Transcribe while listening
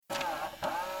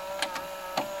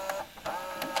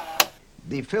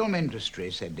The film industry,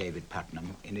 said David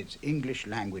Putnam, in its English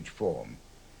language form,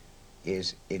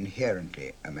 is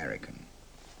inherently American.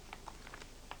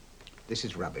 This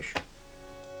is rubbish.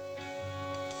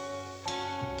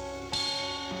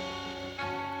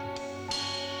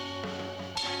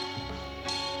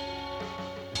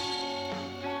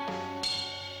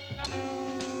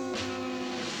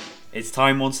 It's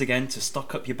time once again to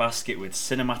stock up your basket with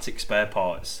cinematic spare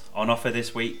parts. On offer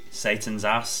this week, Satan's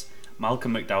Ass,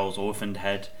 Malcolm McDowell's Orphaned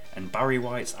Head, and Barry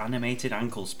White's animated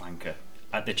ankle spanker.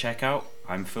 At the checkout,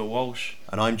 I'm Phil Walsh.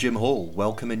 And I'm Jim Hall,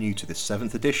 welcoming you to the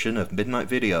 7th edition of Midnight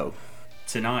Video.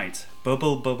 Tonight,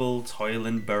 Bubble Bubble Toil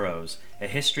and Burrows, a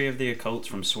history of the occult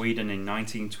from Sweden in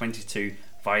 1922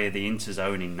 via the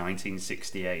Interzone in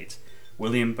 1968.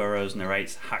 William Burroughs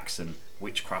narrates Haxan,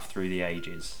 Witchcraft Through the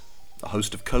Ages. A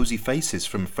host of cosy faces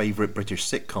from favourite British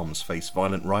sitcoms face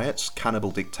violent riots,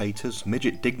 cannibal dictators,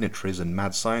 midget dignitaries and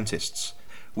mad scientists.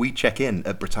 We check in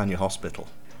at Britannia Hospital.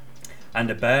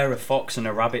 And a bear, a fox and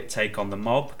a rabbit take on the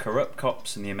mob, corrupt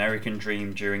cops and the American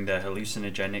dream during their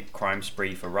hallucinogenic crime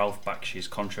spree for Ralph Bakshi's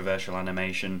controversial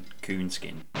animation,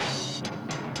 Coonskin.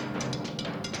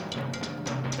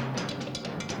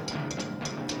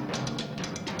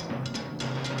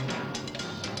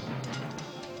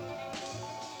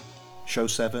 Show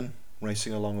 7,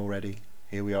 racing along already.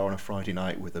 Here we are on a Friday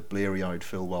night with a bleary-eyed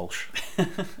Phil Walsh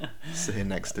sitting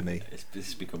next to me. This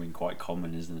is becoming quite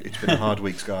common, isn't it? It's been a hard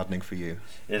week's gardening for you.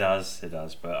 It has,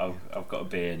 but I've got a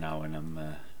beer now and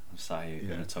I'm sat here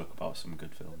going to talk about some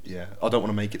good films. Yeah, I don't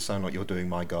want to make it sound like you're doing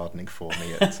my gardening for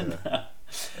me at,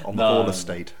 on the Hall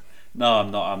Estate. No,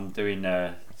 I'm not. I'm doing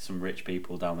some rich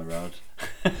people down the road.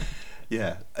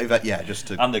 Just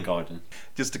to and the garden.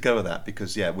 Just to cover that,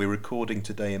 because we're recording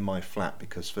today in my flat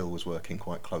because Phil was working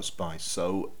quite close by.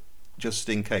 So, just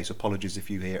in case, apologies if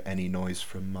you hear any noise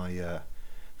from my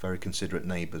very considerate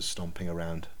neighbours stomping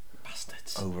around.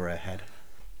 Bastards. Over our head.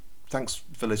 Thanks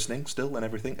for listening still and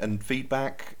everything, and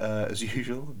feedback as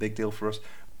usual, big deal for us.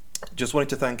 Just wanted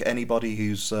to thank anybody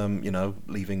who's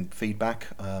leaving feedback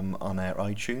on our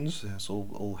iTunes. This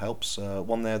all helps.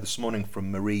 One there this morning from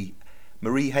Marie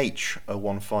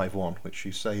H0151, which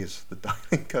you say is the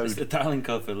dialing code. It's the dialing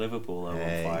code for Liverpool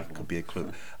 0151. Could be a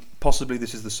clue. Possibly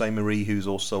this is the same Marie who's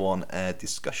also on our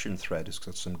discussion thread. Has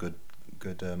got some good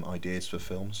ideas for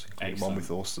films, including one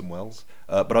with Orson Welles.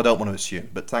 But I don't want to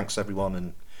assume. But thanks everyone,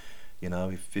 and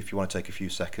if you want to take a few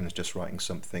seconds just writing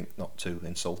something not too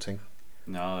insulting.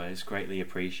 No, it's greatly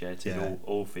appreciated. Yeah.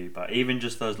 All feedback, even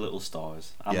just those little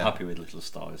stars. I'm happy with little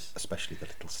stars, especially the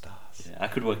little stars. Yeah, I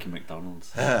could work in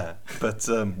McDonald's. But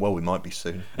we might be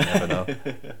soon. You never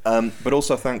know. But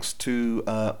also thanks to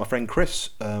my friend Chris,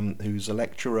 who's a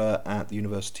lecturer at the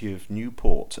University of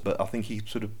Newport. But I think he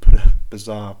sort of put a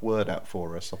bizarre word out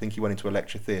for us. I think he went into a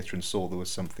lecture theatre and saw there was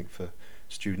something for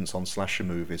students on slasher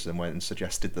movies and went and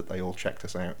suggested that they all checked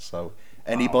us out. So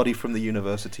anybody from the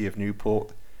University of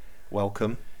Newport,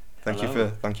 welcome. Thank you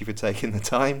for taking the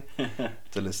time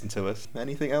to listen to us.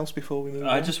 Anything else before we move on?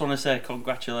 I just want to say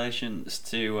congratulations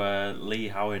to Lee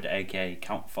Howard, aka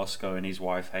Count Fosco, and his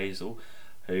wife Hazel,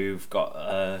 who've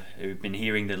been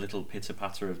hearing the little pitter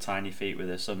patter of tiny feet with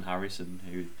their son Harrison,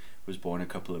 who was born a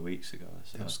couple of weeks ago.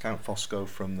 So. Yes, Count Fosco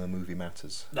from the Movie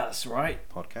Matters. That's right.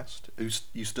 Podcast.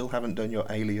 You still haven't done your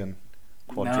Alien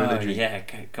quadrilogy. No, yeah,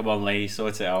 come on, Lee,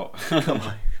 sort it out. Come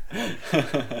on.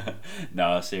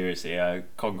 No, seriously,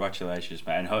 congratulations,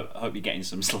 man. Hope you're getting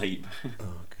some sleep.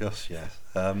 Oh gosh, yes.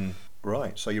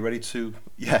 Right, so are you ready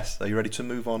to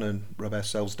move on and rub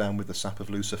ourselves down with the sap of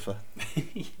Lucifer?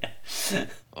 Yeah.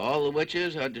 All the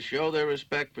witches had to show their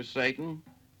respect for Satan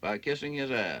by kissing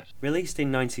his ass. Released in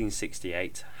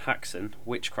 1968, Haxan,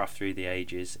 Witchcraft Through the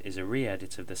Ages, is a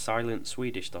re-edit of the silent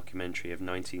Swedish documentary of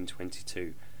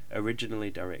 1922, originally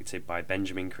directed by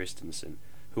Benjamin Christensen,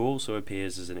 who also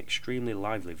appears as an extremely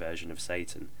lively version of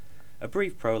Satan. A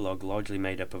brief prologue largely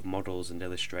made up of models and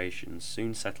illustrations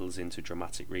soon settles into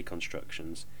dramatic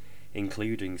reconstructions,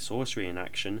 including sorcery in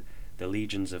action, the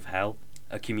legions of hell,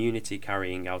 a community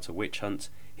carrying out a witch hunt,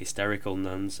 hysterical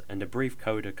nuns, and a brief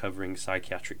coda covering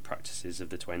psychiatric practices of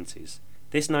the 20s.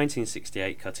 This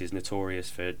 1968 cut is notorious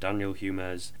for Daniel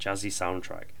Humer's jazzy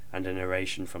soundtrack and a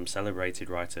narration from celebrated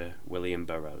writer William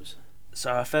Burroughs.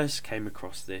 So I first came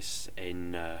across this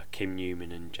in Kim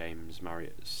Newman and James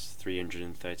Marriott's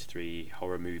 333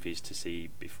 horror movies to see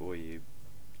before you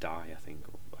die, I think,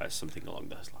 or something along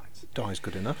those lines. Die's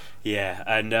good enough. Yeah,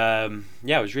 and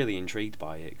I was really intrigued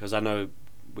by it because I know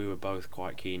we were both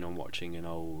quite keen on watching an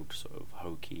old sort of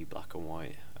hokey black and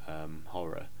white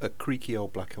horror. A creaky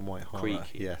old black and white horror.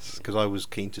 Creaky, Yes, yeah. because I was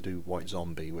keen to do White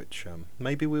Zombie, which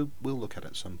maybe we'll look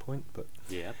at some point. But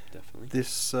Yeah, definitely.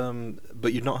 this,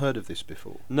 but you'd not heard of this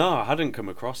before. No, I hadn't come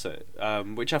across it,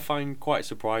 which I find quite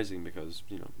surprising because,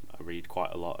 you know, I read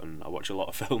quite a lot and I watch a lot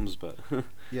of films, but...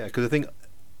 Yeah, because I think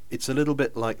it's a little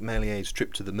bit like Méliès's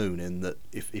Trip to the Moon in that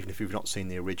even if you've not seen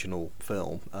the original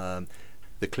film,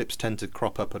 the clips tend to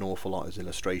crop up an awful lot as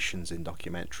illustrations in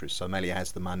documentaries. So Méliès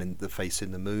has the man in the face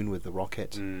in the moon with the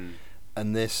rocket,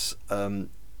 and this the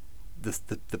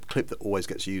clip that always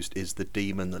gets used is the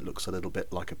demon that looks a little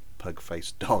bit like a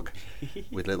pug-faced dog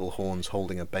with little horns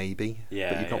holding a baby.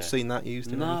 Yeah, but you've not yeah. seen that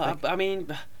used in No, anything? I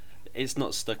mean, it's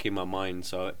not stuck in my mind,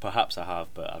 so perhaps I have,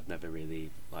 but I've never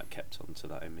really kept on to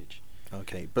that image.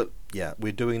 Okay, but yeah,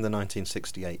 we're doing the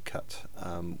 1968 cut,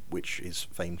 which is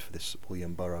famed for this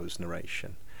William Burroughs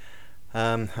narration.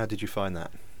 How did you find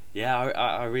that? Yeah,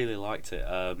 I really liked it.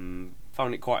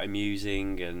 Found it quite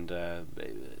amusing and a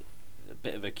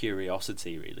bit of a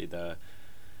curiosity, really.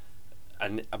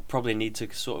 And I probably need to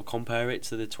sort of compare it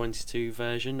to the 22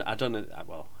 version. I don't know.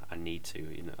 Well, I need to.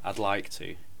 You know, I'd like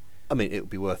to. I mean, it would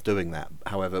be worth doing that.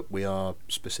 However, we are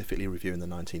specifically reviewing the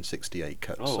 1968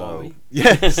 cut. Oh, so are we?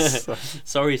 yes,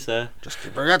 Sorry, sir. just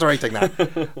reiterating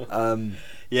that.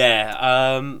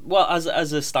 Yeah. Well, as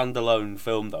a standalone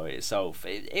film though itself,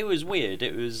 it was weird.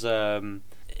 It was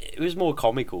more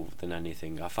comical than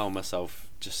anything. I found myself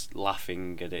just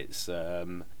laughing at its.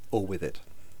 Or with it.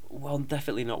 Well,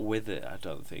 definitely not with it. I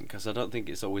don't think, because I don't think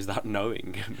it's always that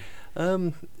knowing.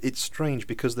 It's strange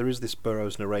because there is this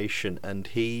Burroughs narration, and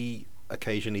he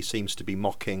occasionally seems to be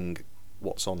mocking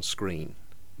what's on screen.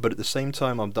 But at the same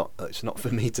time, it's not for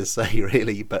me to say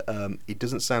really, but it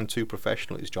doesn't sound too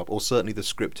professional at his job, or certainly the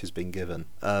script has been given.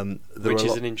 Which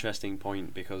is an interesting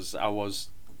point, because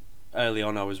early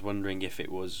on I was wondering if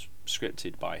it was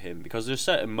scripted by him, because there's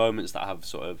certain moments that have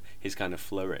sort of his kind of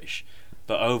flourish,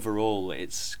 but overall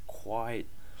it's quite...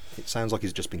 It sounds like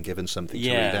he's just been given something to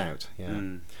read out.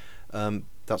 Yeah.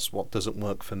 That's what doesn't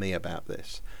work for me about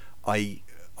this. I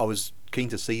was keen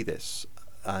to see this,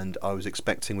 and I was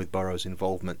expecting with Burroughs'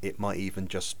 involvement it might even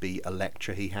just be a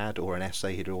lecture he had or an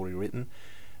essay he'd already written,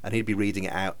 and he'd be reading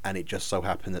it out, and it just so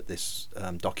happened that this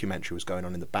documentary was going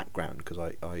on in the background, because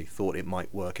I thought it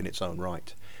might work in its own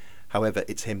right. However,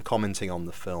 it's him commenting on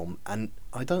the film, and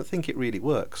I don't think it really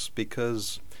works,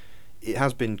 because it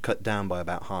has been cut down by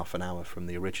about half an hour from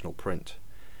the original print.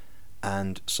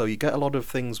 And so you get a lot of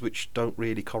things which don't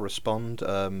really correspond.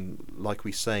 Like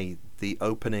we say, the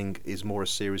opening is more a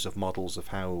series of models of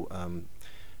how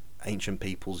ancient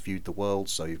peoples viewed the world.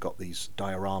 So you've got these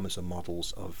dioramas and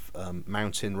models of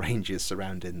mountain ranges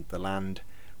surrounding the land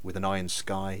with an iron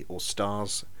sky, or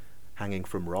stars hanging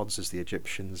from rods, as the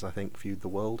Egyptians, I think, viewed the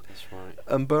world. That's right.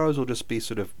 And Burroughs will just be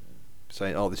sort of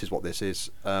saying, "Oh, this is what this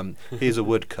is. Here's a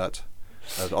woodcut."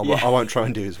 I won't try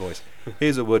and do his voice.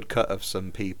 Here's a woodcut of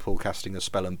some people casting a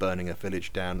spell and burning a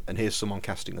village down, and here's someone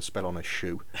casting a spell on a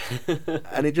shoe.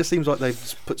 And it just seems like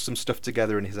they've put some stuff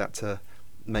together and he's had to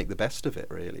make the best of it,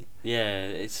 really. Yeah,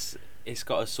 it's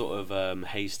got a sort of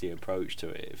hasty approach to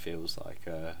it. It feels like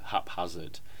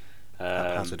haphazard.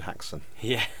 Haphazard Haxon.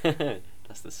 Yeah,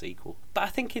 that's the sequel. But I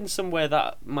think in somewhere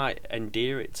that might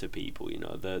endear it to people. You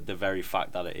know, the very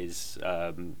fact that it is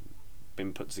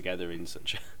been put together in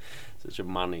such a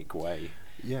manic way.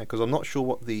 Yeah, because I'm not sure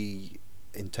what the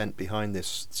intent behind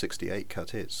this 68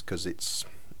 cut is, because it's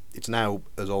now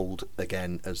as old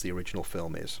again as the original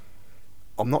film is.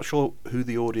 I'm not sure who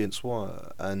the audience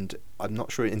were, and I'm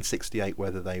not sure in 68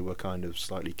 whether they were kind of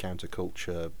slightly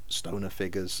counterculture stoner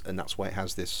figures, and that's why it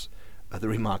has this other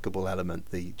remarkable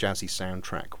element, the jazzy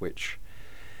soundtrack, which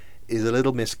is a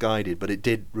little misguided, but it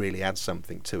did really add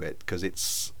something to it, because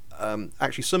it's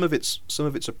actually some of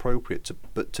it's appropriate,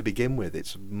 but to begin with,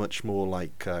 it's much more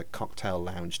like cocktail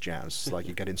lounge jazz, like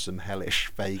you're getting some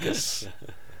hellish Vegas,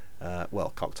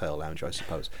 cocktail lounge, I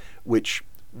suppose, which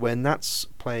when that's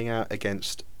playing out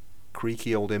against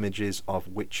creaky old images of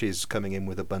witches coming in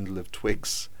with a bundle of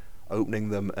twigs, opening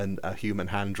them, and a human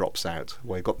hand drops out,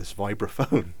 where you've got this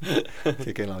vibraphone,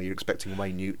 thinking, oh, you're expecting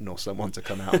Wayne Newton or someone to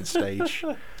come out on stage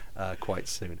quite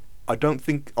soon.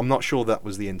 I'm not sure that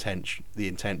was the intention. The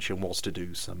intention was to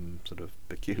do some sort of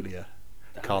peculiar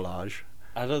collage.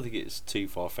 I don't think it's too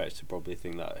far-fetched to probably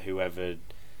think that whoever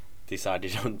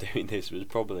decided on doing this was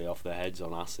probably off their heads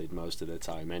on acid most of the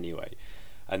time anyway.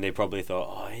 And they probably thought,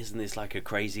 oh, isn't this like a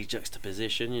crazy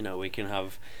juxtaposition? You know, we can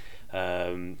have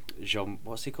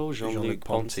what's he called? Jean-Luc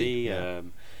Ponty. Yeah.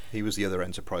 He was the other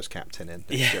Enterprise captain in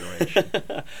Next Generation.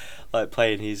 Like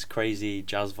playing his crazy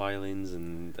jazz violins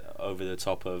and over the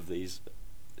top of these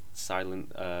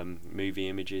silent movie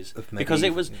images, Of maybe because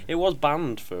even- it was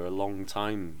banned for a long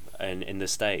time in the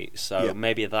States, so Yeah.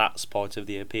 maybe that's part of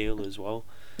the appeal as well.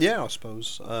 Yeah, I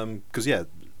suppose. Because, yeah,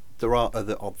 there are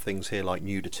other odd things here like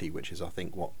nudity, which is, I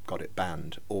think, what got it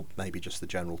banned, or maybe just the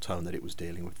general tone that it was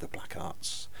dealing with the black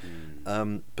arts.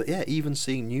 But yeah, even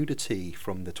seeing nudity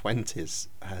from the 20s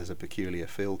has a peculiar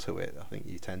feel to it. I think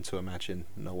you tend to imagine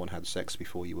no one had sex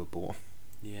before you were born.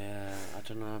 Yeah, I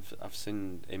don't know. I've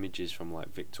seen images from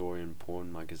like Victorian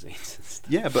porn magazines and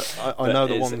stuff. Yeah, but I But know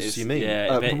the it's- ones it's- you mean.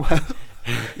 yeah, but-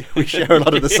 Well, we share a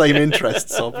lot of the same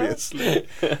interests, obviously.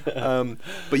 But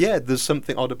yeah, there's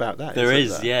something odd about that. There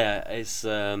isn't is, there? yeah. It's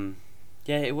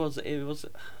it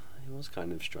was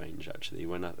kind of strange actually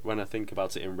when I think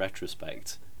about it in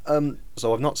retrospect.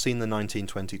 So I've not seen the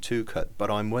 1922 cut,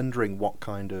 but I'm wondering what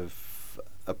kind of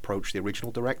approach the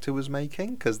original director was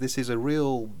making, because this is a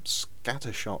real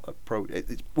scattershot approach.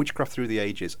 It's Witchcraft Through the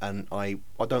Ages, and I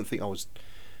don't think I was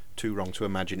too wrong to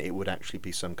imagine it would actually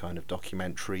be some kind of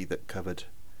documentary that covered.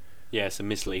 Yeah, it's a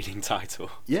misleading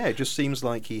title. Yeah, it just seems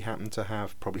like he happened to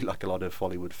have, probably like a lot of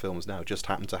Hollywood films now, just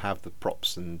happened to have the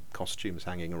props and costumes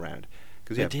hanging around.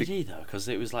 Cause, yeah, But did he though? Because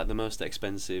it was like the most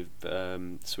expensive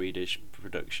Swedish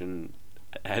production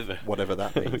ever. whatever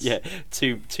that means. Yeah,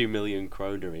 2 million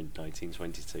kroner in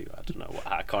 1922. I don't know.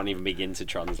 I can't even begin to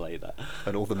translate that.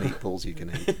 And all the meatballs you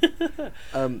can eat.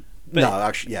 No,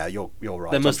 actually, yeah, you're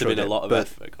right. There I'm must have sure been a it lot of did. But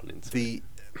effort gone into it. the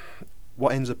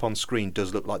what ends up on screen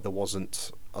does look like there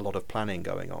wasn't a lot of planning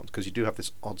going on, because you do have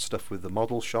this odd stuff with the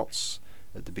model shots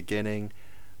at the beginning.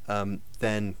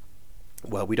 Then,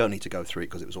 well, we don't need to go through it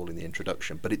because it was all in the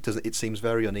introduction, but it seems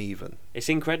very uneven. It's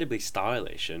incredibly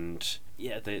stylish, and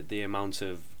yeah, the amount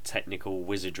of technical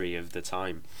wizardry of the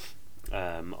time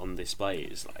on display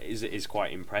is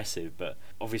quite impressive. But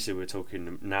obviously, we're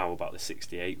talking now about the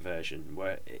 '68 version,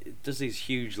 where it does these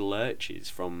huge lurches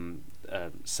from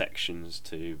sections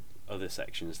to other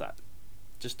sections that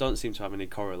just don't seem to have any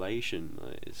correlation.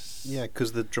 Yeah,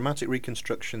 because the dramatic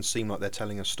reconstructions seem like they're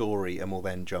telling a story and will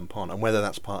then jump on. And whether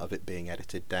that's part of it being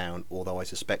edited down, although I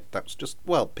suspect that's just,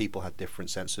 well, people had different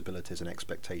sensibilities and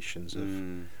expectations of.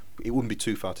 It wouldn't be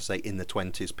too far to say in the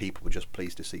 20s people were just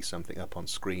pleased to see something up on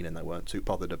screen and they weren't too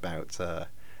bothered about a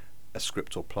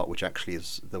script or plot, which actually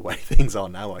is the way things are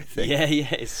now, I think. Yeah,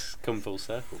 it's come full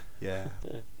circle. Yeah.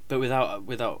 But without,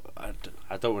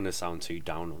 I don't want to sound too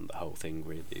down on the whole thing,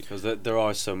 really, because there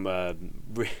are some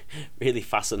really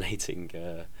fascinating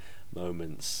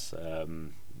moments.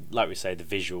 Like we say, the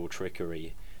visual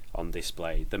trickery on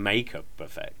display, the makeup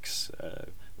effects,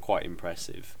 quite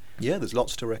impressive. Yeah, there's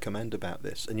lots to recommend about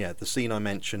this. And yeah, the scene I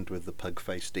mentioned with the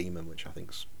pug-faced demon, which I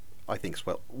think's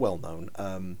well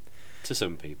known. To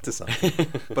some people. To some.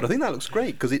 But I think that looks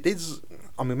great, because it is.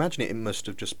 I'm imagining it must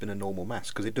have just been a normal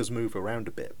mask, because it does move around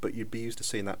a bit. But you'd be used to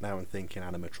seeing that now and thinking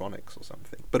animatronics or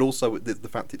something. But also the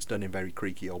fact it's done in very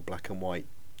creaky old black and white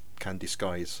can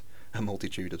disguise a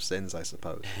multitude of sins, I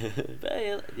suppose. But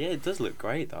yeah, it does look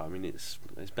great though. I mean, it's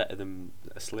better than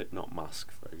a Slipknot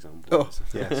mask, for example. Oh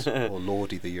yes, or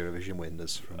Lordi, the Eurovision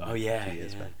winners from Oh, a yeah, few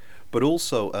years yeah. back. But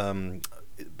also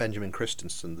Benjamin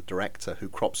Christensen, the director, who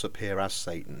crops up here as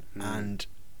Satan, and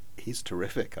he's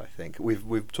terrific. I think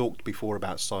we've talked before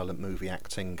about silent movie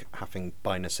acting having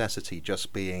by necessity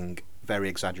just being very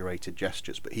exaggerated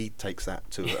gestures, but he takes that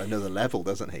to another level,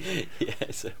 doesn't he? Yeah,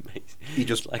 it's amazing. He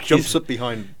just Like jumps he's- up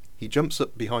behind. He jumps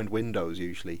up behind windows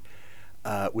usually,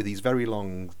 with these very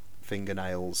long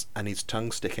fingernails and his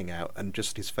tongue sticking out, and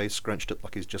just his face scrunched up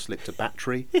like he's just licked a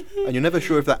battery. And you're never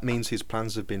sure if that means his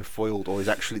plans have been foiled or is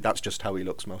actually that's just how he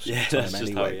looks most Yeah, of the time that's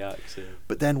just anyway. how he acts. Yeah.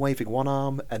 But then waving one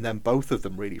arm and then both of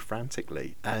them really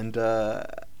frantically, and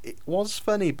it was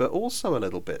funny but also a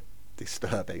little bit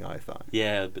disturbing, I thought.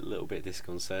 Yeah, a little bit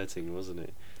disconcerting, wasn't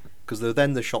it? Because there are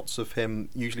then the shots of him,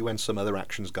 usually when some other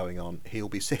action's going on, he'll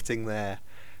be sitting there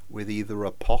with either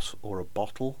a pot or a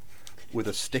bottle with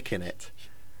a stick in it.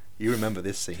 You remember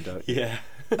this scene, don't you? Yeah.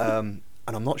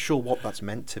 And I'm not sure what that's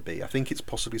meant to be. I think it's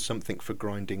possibly something for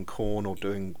grinding corn or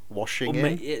doing washing Well,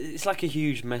 in. it's like a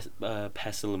huge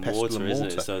pestle and Pestle mortar, and isn't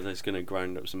mortar. it? So that's going to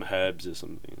grind up some herbs or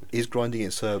something. Is grinding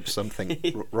its herbs something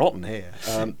rotten here?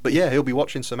 But yeah, he'll be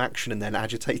watching some action and then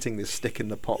agitating this stick in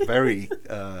the pot very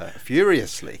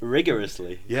furiously.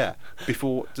 Rigorously. Yeah.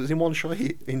 Before, in one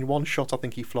shot, I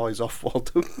think he flies off while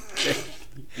doing it.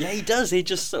 Yeah, he does. He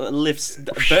just sort of lifts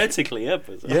vertically up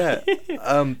as well.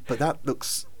 Yeah. But that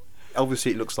looks.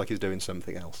 Obviously, it looks like he's doing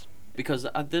something else. Because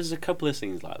there's a couple of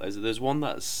scenes like that. There's one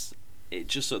that's it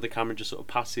just sort of the camera just sort of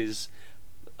passes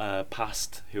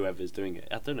past whoever's doing it.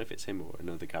 I don't know if it's him or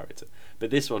another character, but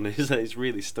this one is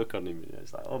really stuck on him.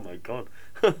 It's like, oh my god,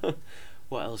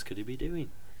 what else could he be doing?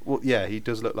 Well, yeah, he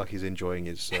does look like he's enjoying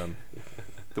his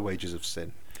the wages of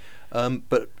sin.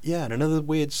 But yeah, and another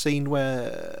weird scene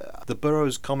where the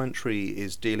Burroughs commentary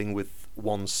is dealing with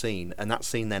one scene, and that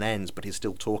scene then ends, but he's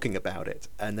still talking about it,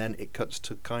 and then it cuts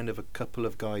to kind of a couple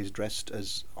of guys dressed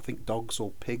as, I think, dogs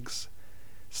or pigs,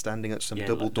 standing at some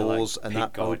double doors, like and pig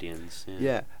that guardians.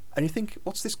 yeah. And you think,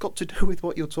 what's this got to do with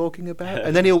what you're talking about?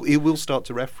 And then he will start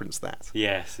to reference that.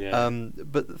 Yes, yeah.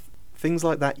 But things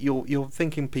like that, you're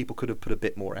thinking people could have put a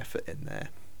bit more effort in there.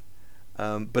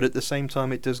 But at the same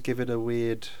time, it does give it a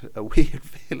weird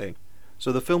feeling.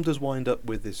 So the film does wind up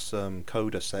with this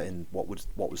coda set in what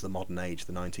was the modern age,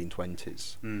 the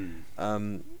 1920s,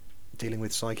 dealing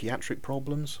with psychiatric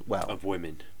problems. Well, of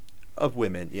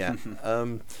women, yeah.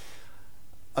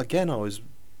 Again, I was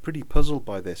pretty puzzled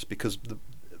by this because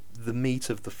the meat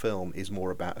of the film is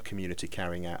more about a community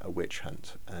carrying out a witch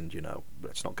hunt, and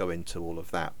let's not go into all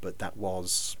of that. But that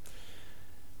was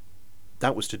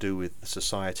to do with the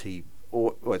society.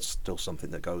 Or it's still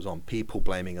something that goes on. People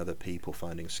blaming other people,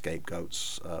 finding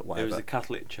scapegoats, whatever. It was the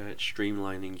Catholic Church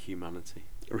streamlining humanity.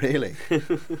 Really?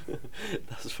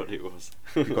 That's what it was.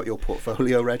 You got your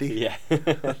portfolio ready? Yeah.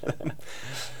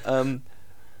 But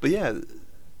yeah,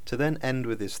 to then end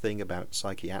with this thing about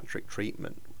psychiatric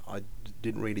treatment, I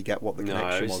didn't really get what the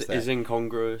connection was there. It's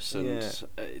incongruous, and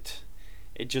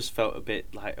it just felt a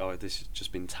bit like, oh, this has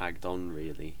just been tagged on,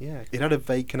 really. Yeah, it had a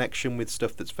vague connection with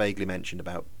stuff that's vaguely mentioned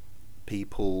about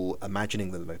people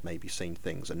imagining that they've maybe seen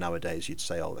things, and nowadays you'd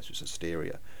say, oh, this was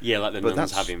hysteria. Yeah, like the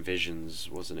nuns having visions,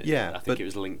 wasn't it? Yeah, I think it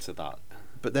was linked to that.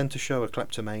 But then to show a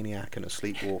kleptomaniac and a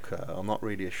sleepwalker, I'm not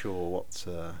really sure what...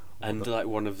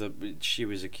 she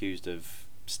was accused of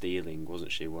stealing,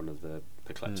 wasn't she, one of the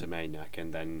kleptomaniac,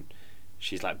 and then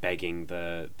she's like begging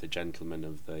the gentleman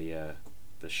of the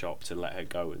shop to let her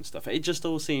go and stuff. It just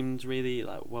all seemed really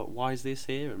like, well, why is this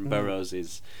here? And Burroughs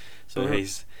is... So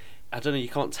he's... I don't know, you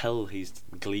can't tell he's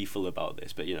gleeful about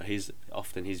this, but his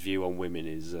view on women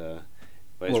is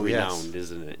renowned,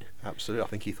 isn't it? Absolutely. I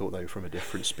think he thought they were from a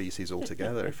different species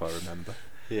altogether, if I remember.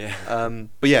 Yeah.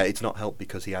 But yeah, it's not helped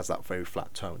because he has that very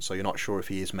flat tone, so you're not sure if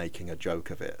he is making a joke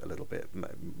of it a little bit.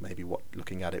 Maybe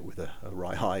looking at it with a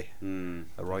wry eye,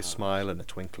 a wry smile and a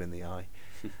twinkle in the eye.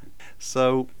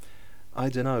 So, I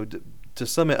don't know. To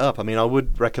sum it up, I mean, I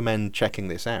would recommend checking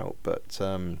this out, but...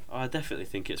 I definitely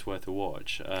think it's worth a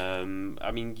watch. I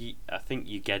mean, I think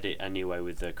you get it anyway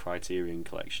with the Criterion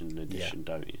Collection edition,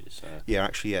 don't you? So. Yeah,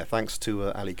 actually, yeah. Thanks to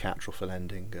Ali Cattrall for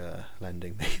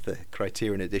lending me the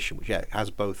Criterion edition, which has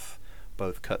both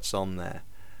cuts on there.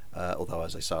 Although,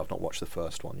 as I say, I've not watched the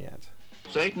first one yet.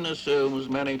 Satan assumes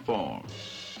many forms.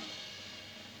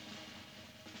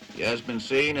 He has been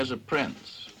seen as a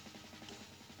prince,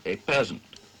 a peasant,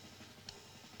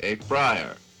 a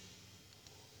friar,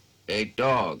 a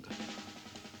dog,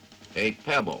 a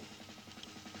pebble,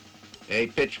 a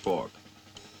pitchfork,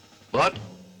 but,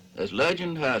 as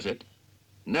legend has it,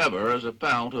 never as a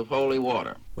fount of holy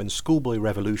water. When schoolboy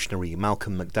revolutionary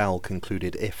Malcolm McDowell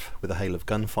concluded If with a hail of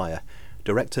gunfire,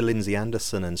 director Lindsay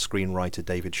Anderson and screenwriter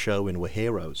David Sherwin were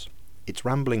heroes. Its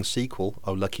rambling sequel,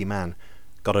 Oh Lucky Man,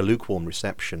 got a lukewarm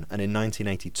reception, and in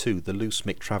 1982 the loose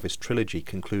Mick Travis trilogy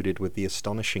concluded with the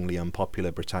astonishingly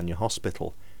unpopular Britannia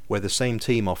Hospital, where the same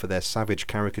team offer their savage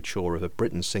caricature of a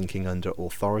Britain sinking under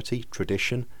authority,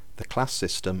 tradition, the class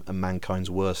system, and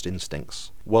mankind's worst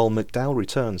instincts. While McDowell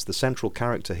returns, the central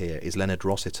character here is Leonard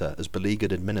Rossiter as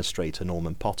beleaguered administrator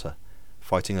Norman Potter,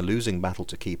 fighting a losing battle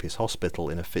to keep his hospital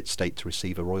in a fit state to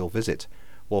receive a royal visit,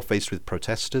 while faced with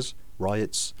protesters,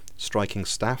 riots, striking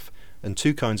staff, and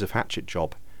two kinds of hatchet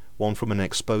job, one from an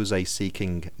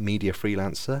expose-seeking media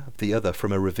freelancer, the other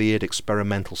from a revered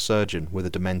experimental surgeon with a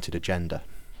demented agenda.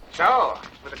 So,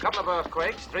 with a couple of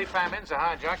earthquakes, 3 famines, a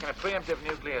hijack, and a preemptive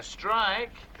nuclear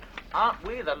strike, aren't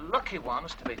we the lucky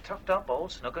ones to be tucked up all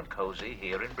snug and cosy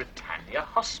here in Britannia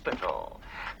Hospital?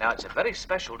 Now, it's a very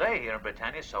special day here in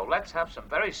Britannia, so let's have some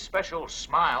very special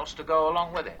smiles to go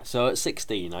along with it. So at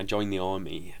 16, I joined the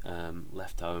army,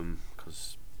 left home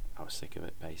because I was sick of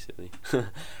it, basically.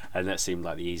 And that seemed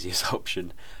like the easiest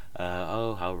option.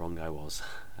 Oh, how wrong I was.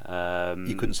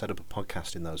 You couldn't set up a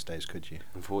podcast in those days, could you?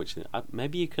 Unfortunately.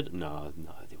 Maybe you could. No,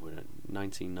 they wouldn't.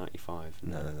 1995.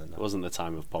 No. It wasn't the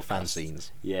time of podcasts.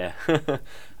 Fanzines. Yeah.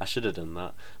 I should have done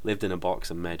that. Lived in a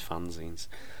box and made fanzines.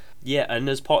 Yeah, and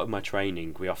as part of my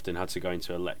training, we often had to go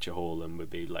into a lecture hall and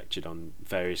would be lectured on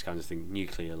various kinds of things,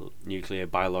 nuclear,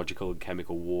 biological, and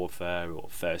chemical warfare, or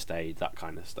first aid, that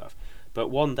kind of stuff. But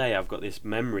one day I've got this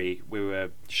memory, we were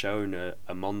shown a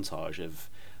montage of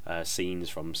scenes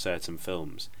from certain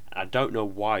films. I don't know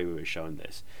why we were shown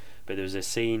this, but there was a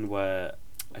scene where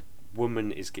a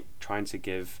woman is trying to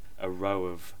give a row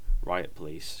of riot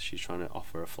police. She's trying to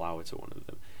offer a flower to one of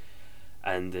them,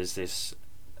 and there's this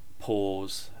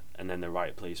pause, and then the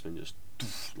riot policeman just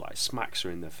like smacks her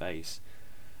in the face,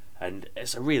 and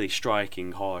it's a really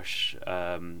striking, harsh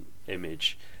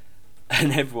image.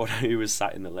 And everyone who was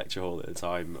sat in the lecture hall at the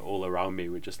time, all around me,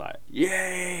 were just like,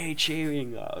 "Yay!"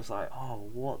 cheering. I was like, "Oh,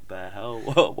 what the hell?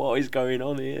 What is going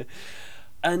on here?"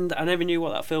 And I never knew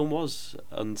what that film was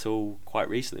until quite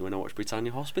recently when I watched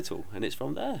Britannia Hospital, and it's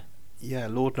from there. Yeah,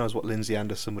 Lord knows what Lindsay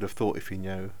Anderson would have thought if he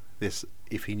knew this.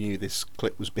 If he knew this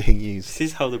clip was being used. This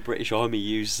is how the British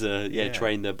Army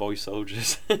train their boy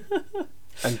soldiers.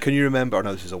 And can you remember, I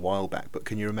know this is a while back, but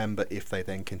can you remember if they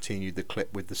then continued the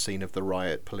clip with the scene of the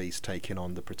riot police taking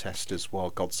on the protesters while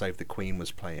God Save the Queen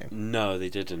was playing? No, they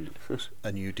didn't.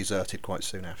 And you deserted quite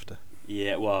soon after?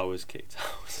 Yeah, well, I was kicked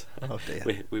out. Oh dear.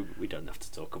 We don't have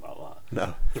to talk about that.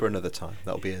 No, for another time.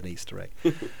 That'll be an Easter egg.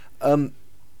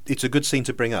 It's a good scene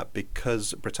to bring up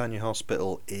because Britannia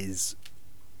Hospital is,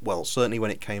 well, certainly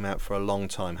when it came out for a long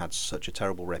time, had such a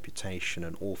terrible reputation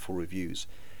and awful reviews.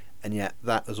 And yet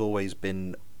that has always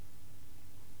been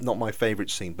not my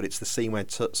favourite scene, but it's the scene where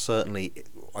certainly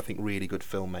I think really good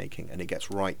filmmaking, and it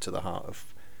gets right to the heart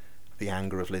of the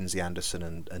anger of Lindsay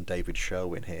Anderson and David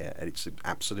Sherwin here, and it's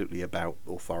absolutely about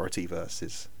authority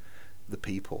versus the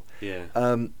people. Yeah.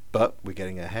 But we're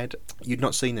getting ahead. You'd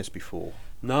not seen this before?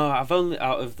 No, I've only,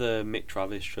 out of the Mick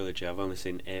Travis trilogy, I've only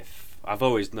seen If. I've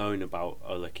always known about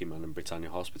A Lucky Man and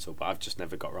Britannia Hospital, but I've just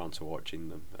never got around to watching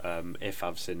them. If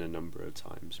I've seen a number of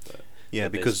times, but yeah,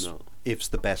 but because not. If's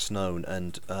the best known,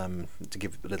 and to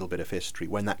give a little bit of history,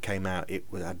 when that came out, it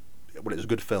was a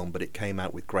good film, but it came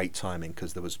out with great timing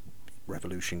because there was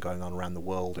revolution going on around the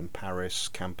world, in Paris,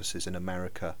 campuses in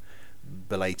America,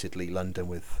 belatedly London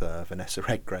with Vanessa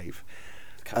Redgrave.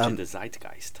 Capturing the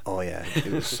zeitgeist. Oh yeah,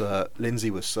 it was Lindsay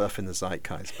was surfing the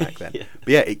zeitgeist back then. Yeah. But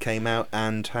yeah, it came out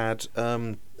and had,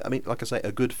 I mean, like I say,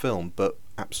 a good film, but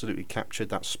absolutely captured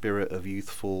that spirit of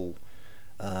youthful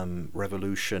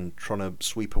revolution, trying to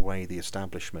sweep away the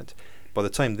establishment. By the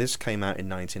time this came out in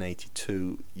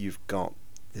 1982, you've got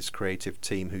this creative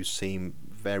team who seem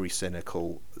very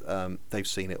cynical. They've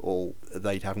seen it all.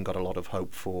 They haven't got a lot of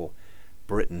hope for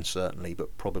Britain, certainly,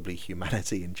 but probably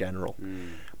humanity in general.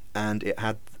 And it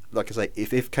had, like I say,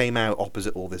 if came out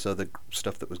opposite all this other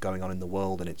stuff that was going on in the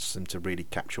world, and it seemed to really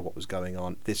capture what was going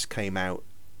on, this came out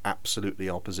absolutely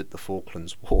opposite the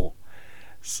Falklands War.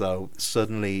 So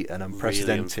suddenly an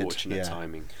unprecedented, really unfortunate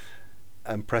timing.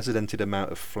 Unprecedented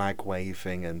amount of flag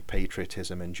waving and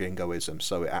patriotism and jingoism.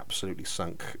 So it absolutely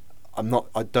sunk.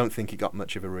 I don't think it got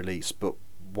much of a release, but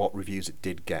what reviews it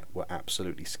did get were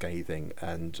absolutely scathing,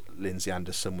 and Lindsay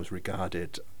Anderson was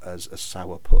regarded as a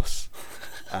sourpuss,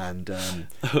 and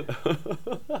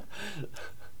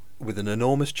with an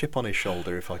enormous chip on his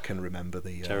shoulder, if I can remember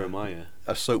the Jeremiah.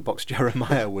 A soapbox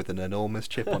Jeremiah with an enormous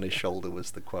chip on his shoulder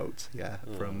was the quote. Yeah,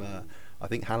 from I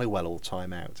think Halliwell All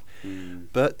Time Out.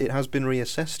 But it has been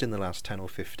reassessed in the last 10 or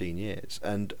 15 years,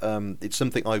 and it's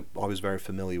something I was very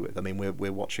familiar with. I mean,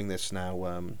 we're watching this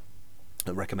now.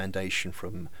 A recommendation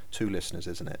from two listeners,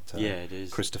 isn't it? Yeah, it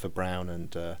is. Christopher Brown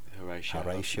and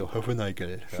Horatio.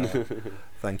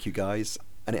 Thank you, guys.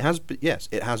 And it has been, yes,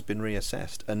 it has been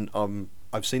reassessed, and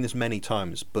I've seen this many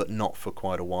times, but not for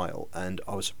quite a while. And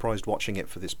I was surprised watching it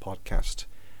for this podcast.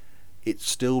 It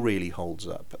still really holds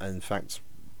up, and in fact,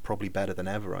 probably better than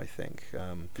ever, I think.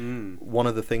 One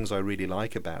of the things I really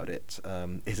like about it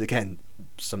is, again,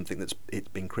 something that's it's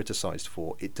been criticised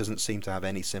for. It doesn't seem to have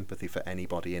any sympathy for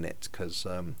anybody in it, because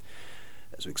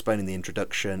as we explained in the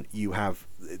introduction, you have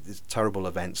these terrible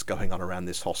events going on around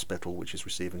this hospital, which is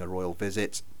receiving a royal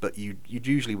visit, but you'd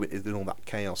usually, in all that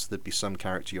chaos, there'd be some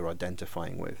character you're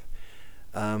identifying with.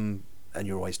 And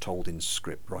you're always told in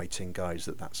script writing guides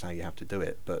that that's how you have to do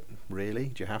it. But really,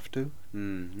 do you have to?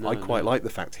 I quite like the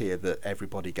fact here that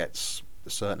everybody gets a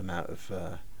certain amount of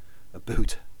a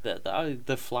boot.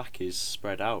 The flack is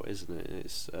spread out, isn't it?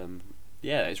 It's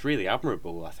it's really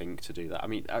admirable, I think, to do that. I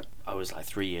mean, I was like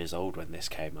 3 years old when this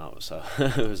came out, so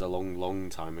it was a long, long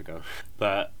time ago.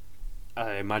 But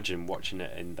I imagine watching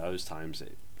it in those times,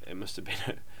 it must have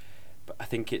been. But I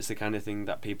think it's the kind of thing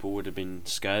that people would have been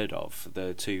scared of.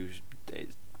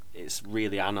 It's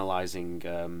really analysing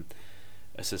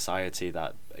a society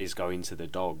that is going to the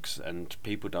dogs, and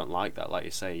people don't like that. Like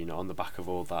you say, you know, on the back of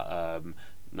all that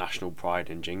national pride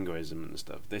and jingoism and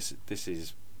stuff. This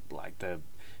is like the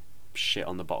shit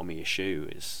on the bottom of your shoe.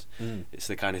 It's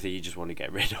the kind of thing you just want to get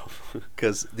rid of.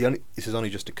 Because this has only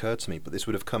just occurred to me, but this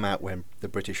would have come out when the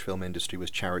British film industry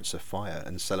was Chariots of Fire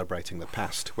and celebrating the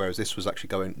past, whereas this was actually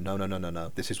going, no,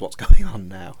 this is what's going on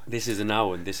now. This is a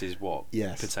now, and this is what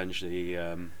yes. potentially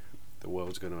the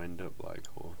world's going to end up like.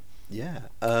 Or Yeah.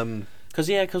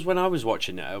 Because when I was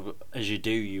watching it, as you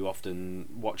do, you often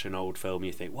watch an old film,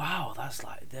 you think, wow, that's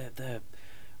like they're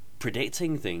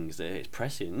predicting things, that it's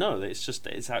prescient. No,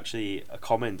 it's actually a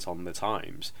comment on the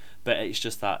times, but it's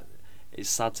just that it's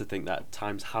sad to think that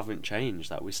times haven't changed,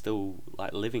 that we're still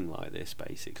like living like this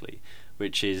basically,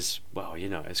 which is, well,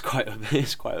 it's quite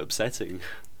upsetting.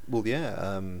 Well,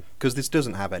 yeah, because this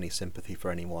doesn't have any sympathy for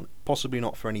anyone, possibly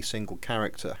not for any single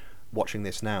character. Watching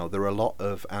this now, there are a lot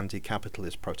of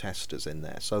anti-capitalist protesters in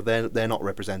there, so they're not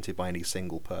represented by any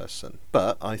single person.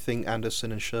 But I think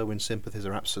Anderson and Sherwin's sympathies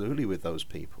are absolutely with those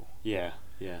people. Yeah.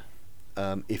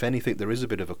 If anything, there is a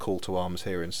bit of a call to arms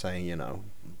here in saying,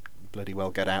 bloody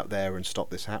well get out there and stop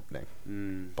this happening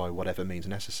by whatever means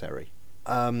necessary.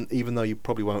 Even though you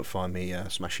probably won't find me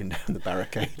smashing down the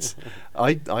barricades.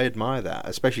 I admire that,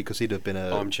 especially because he'd have been a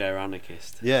armchair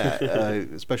anarchist. Yeah,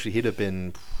 especially he'd have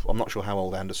been, I'm not sure how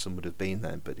old Anderson would have been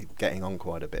then, but getting on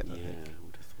quite a bit, I think. I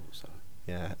would have thought so.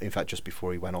 Yeah, in fact, just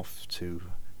before he went off to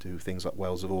do things like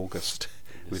Wells of August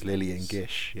with Lillian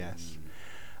Gish, yes.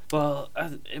 Well,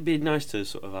 it'd be nice to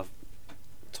sort of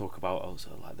talk about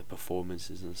also like the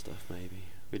performances and stuff, maybe.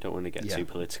 We don't want to get too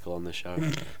political on the show.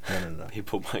 No.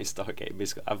 People might start getting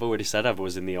I've already said I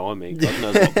was in the army. God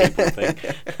knows what people think.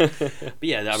 But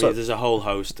yeah, I mean, there's a whole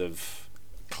host of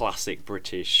classic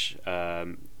British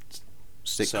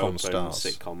sitcom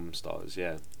stars.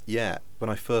 Yeah. Yeah, when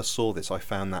I first saw this, I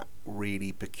found that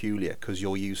really peculiar because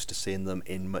you're used to seeing them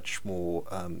in much more,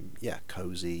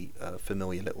 cosy,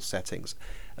 familiar little settings,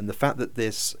 and the fact that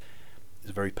this is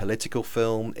a very political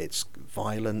film, it's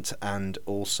violent, and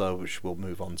also, which we'll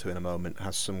move on to in a moment,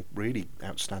 has some really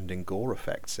outstanding gore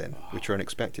effects in, which are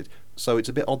unexpected. So it's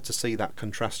a bit odd to see that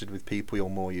contrasted with people you're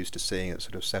more used to seeing at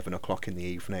sort of 7 o'clock in the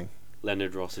evening.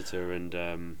 Leonard Rossiter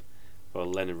and,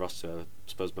 Leonard Rossiter, I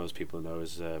suppose most people know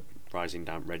as Rising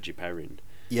Down Reggie Perrin.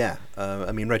 Yeah,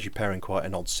 I mean, Reggie Perrin, quite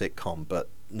an odd sitcom, but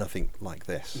nothing like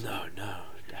this. No,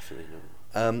 definitely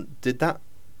not.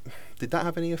 Did that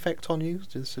have any effect on you?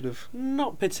 Just sort of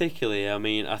not particularly. I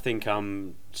mean, I think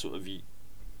I'm sort of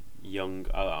young.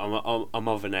 I'm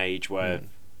of an age where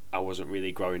I wasn't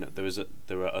really growing up.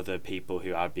 There were other people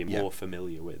who I'd be more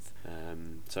familiar with.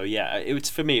 So yeah,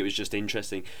 for me it was just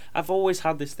interesting. I've always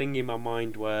had this thing in my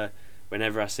mind where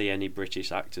whenever I see any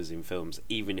British actors in films,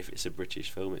 even if it's a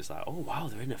British film, it's like, oh wow,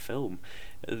 they're in a film.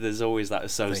 There's always that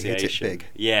association. They hit it big.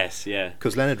 Yes, yeah.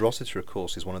 Because Leonard Rossiter, of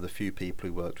course, is one of the few people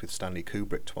who worked with Stanley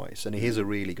Kubrick twice, and he is a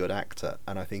really good actor,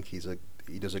 and I think he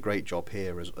does a great job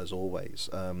here as always.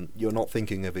 You're not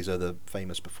thinking of his other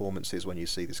famous performances when you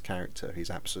see this character. He's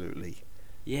absolutely...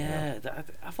 Yeah,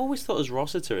 I've always thought as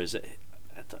Rossiter,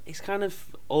 he's kind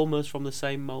of almost from the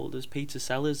same mould as Peter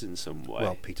Sellers in some way.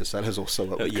 Well, Peter Sellers also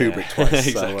worked with Kubrick twice.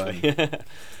 Exactly. So,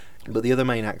 but the other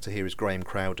main actor here is Graham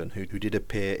Crowden, who did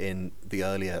appear in the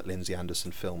earlier Lindsay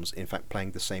Anderson films, in fact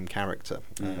playing the same character,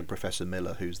 Professor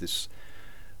Miller, who's this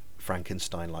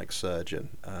Frankenstein-like surgeon,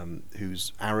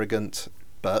 who's arrogant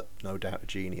but no doubt a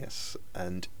genius,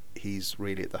 and he's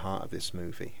really at the heart of this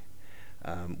movie,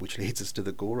 which leads us to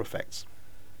the gore effects.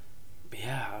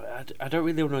 Yeah, I don't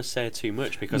really want to say too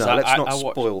much because let's not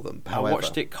spoil them. However, I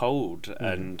watched it cold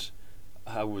and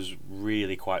I was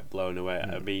really quite blown away.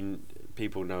 I mean,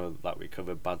 people know that we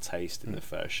covered Bad Taste in the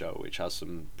first show, which has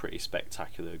some pretty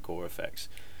spectacular gore effects.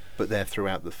 But they're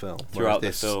throughout the film. Throughout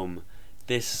the film,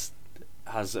 this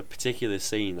has a particular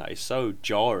scene that is so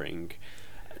jarring.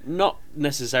 Not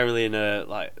necessarily in a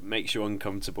like makes you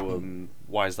uncomfortable and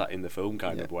why is that in the film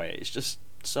kind of way. It's just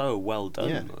so well done.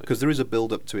 Yeah, because there is a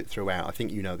build up to it throughout. I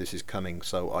think this is coming,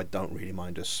 so I don't really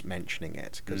mind us mentioning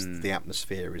it because the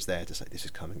atmosphere is there to say this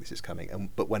is coming.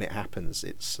 But when it happens,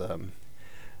 it's.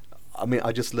 I mean,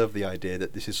 I just love the idea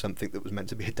that this is something that was meant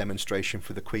to be a demonstration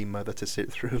for the Queen Mother to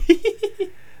sit through.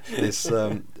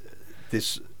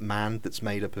 This man that's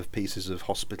made up of pieces of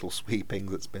hospital sweeping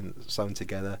that's been sewn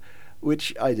together,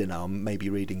 which, I don't know, I'm maybe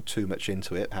reading too much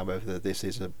into it. However, this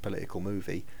is a political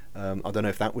movie. I don't know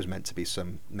if that was meant to be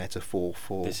some metaphor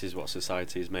for... This is what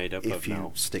society is made up of now. If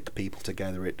you stick people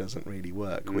together, it doesn't really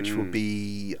work, which would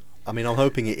be... I mean, I'm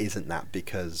hoping it isn't that,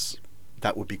 because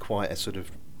that would be quite a sort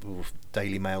of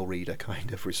Daily Mail reader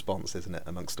kind of response, isn't it,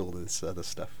 amongst all this other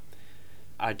stuff?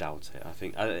 I doubt it. I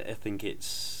think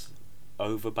it's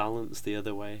overbalanced the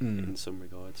other way in some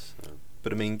regards. So.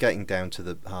 But I mean, getting down to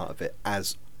the heart of it,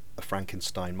 as a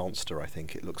Frankenstein monster, I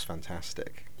think it looks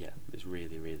fantastic. Yeah, it's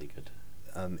really, really good.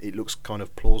 It looks kind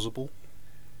of plausible.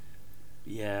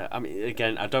 Yeah, I mean,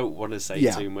 again, I don't want to say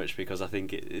too much because I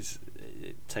think it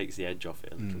takes the edge off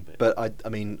it a little bit. But I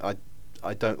mean,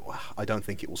 I don't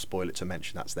think it will spoil it to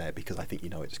mention that's there, because I think you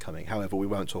know it's coming. However, we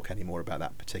won't talk any more about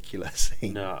that particular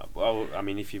scene. No, well, I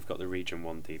mean, if you've got the Region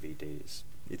 1 DVD,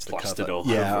 it's The plastered cover. all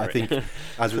Yeah, over I think, it.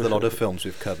 as with a lot of films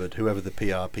we've covered, whoever the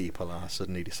PR people are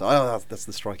suddenly decide, oh, that's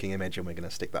the striking image, and we're going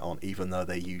to stick that on, even though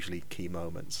they're usually key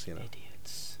moments. You know.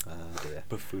 Idiots. Oh dear.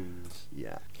 Buffoons.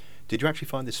 Yeah. Did you actually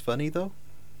find this funny though?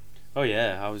 Oh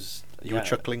yeah, I was. You were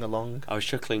chuckling along. I was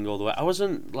chuckling all the way. I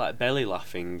wasn't like belly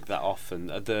laughing that often.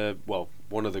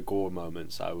 One of the gore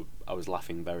moments, I was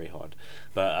laughing very hard,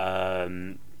 but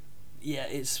yeah,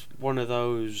 it's one of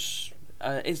those.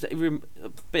 It's a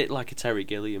bit like a Terry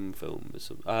Gilliam film,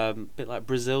 a bit like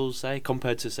Brazil, say,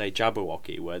 compared to say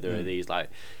Jabberwocky, where there are these like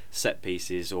set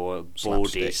pieces or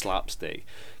bawdy slapstick.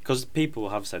 Because people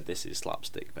have said this is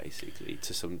slapstick basically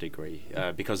to some degree,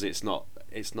 because it's not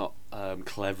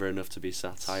clever enough to be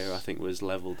satire. I think was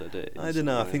levelled at it. I don't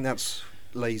know. I think that's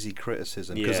lazy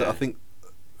criticism, because Yeah. I think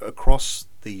across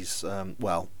these,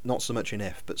 well, not so much in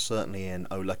If, but certainly in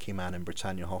Oh Lucky Man and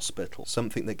Britannia Hospital,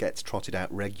 something that gets trotted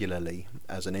out regularly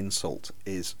as an insult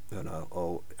is,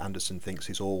 oh, Anderson thinks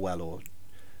he's Orwell or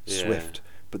Swift,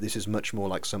 but this is much more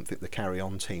like something the Carry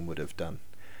On team would have done.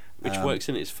 Which works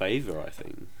in its favour, I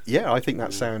think. Yeah, I think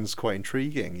that sounds quite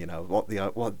intriguing. You know, what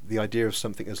the idea of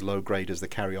something as low grade as the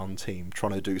Carry On team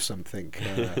trying to do something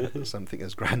something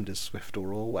as grand as Swift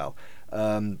or Orwell.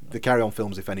 The Carry On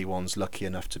films, if anyone's lucky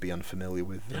enough to be unfamiliar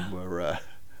with them, were.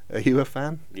 Are you a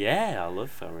fan? Yeah, I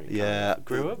love Ferry. Yeah,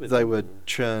 grew up with they them. were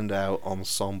churned out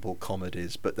ensemble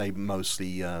comedies, but they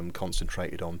mostly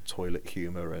concentrated on toilet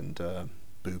humour and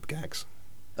boob gags.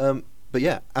 But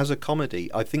yeah, as a comedy,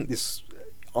 I think this.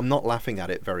 I'm not laughing at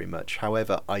it very much.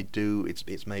 However, I do.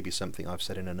 It's maybe something I've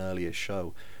said in an earlier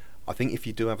show. I think if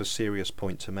you do have a serious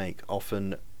point to make,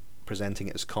 often presenting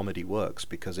it as comedy works,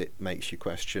 because it makes you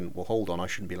question, well, hold on, I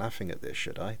shouldn't be laughing at this,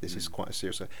 should I? This is quite a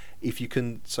serious. If you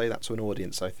can say that to an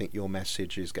audience, I think your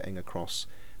message is getting across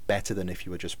better than if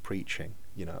you were just preaching.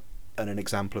 You know. And an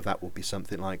example of that would be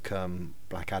something like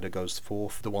Blackadder Goes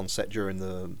Forth, the one set during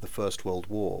the First World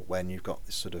War, when you've got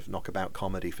this sort of knockabout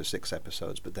comedy for 6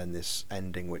 episodes, but then this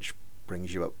ending which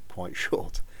brings you up quite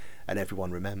short, and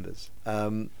everyone remembers.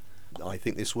 I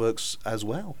think this works as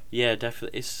well. Yeah,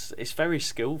 definitely. It's very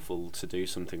skillful to do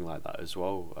something like that as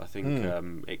well. I think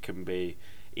it can be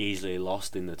easily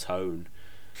lost in the tone.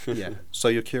 Yeah. So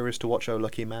you're curious to watch Oh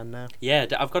Lucky Man now? Yeah,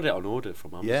 I've got it on order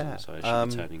from Amazon, Yeah, so it should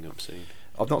be turning up soon.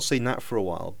 I've not seen that for a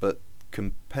while, but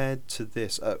compared to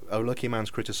this, Oh Lucky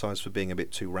Man's criticised for being a bit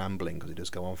too rambling, because it does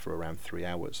go on for around 3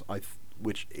 hours,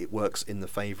 which it works in the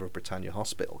favour of Britannia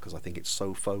Hospital, because I think it's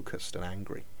so focused and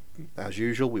angry. As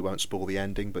usual, we won't spoil the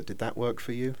ending, but did that work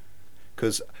for you?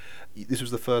 Because this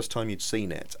was the first time you'd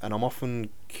seen it, and I'm often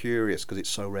curious, because it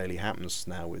so rarely happens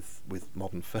now with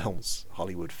modern films,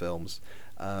 Hollywood films.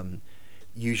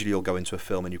 Usually you'll go into a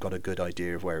film and you've got a good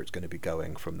idea of where it's going to be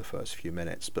going from the first few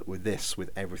minutes, but with this, with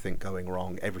everything going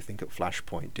wrong, everything at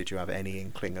Flashpoint, did you have any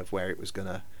inkling of how it was going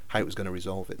to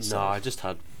resolve itself? No, I just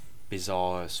had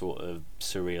bizarre sort of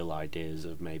surreal ideas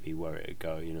of maybe where it would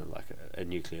go, like a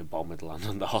nuclear bomb would land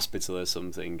on the hospital or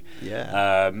something.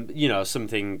 Yeah.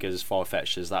 Something as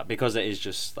far-fetched as that, because it is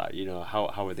just that, how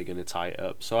are they going to tie it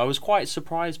up? So I was quite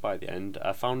surprised by the end.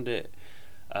 I found it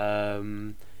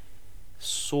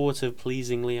sort of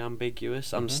pleasingly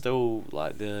ambiguous. I'm still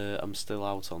out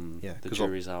on the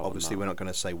jury's out. Obviously, on that. we're not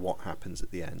going to say what happens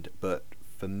at the end, but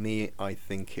for me, I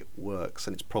think it works,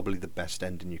 and it's probably the best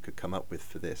ending you could come up with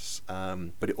for this.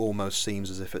 But it almost seems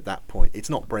as if at that point, it's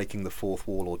not breaking the fourth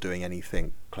wall or doing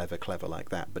anything clever like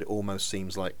that, but it almost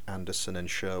seems like Anderson and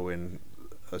Sherwin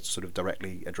are sort of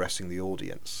directly addressing the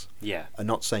audience. Yeah. And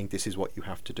not saying this is what you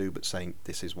have to do, but saying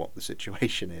this is what the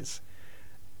situation is.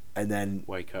 And then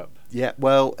wake up. Yeah,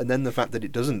 well, and then the fact that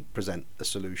it doesn't present a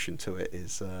solution to it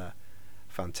is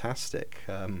fantastic.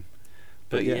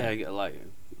 But yeah, like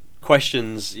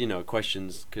questions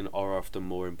are often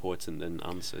more important than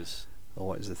answers. Or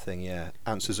what is the thing? Yeah,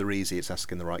 answers are easy. It's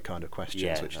asking the right kind of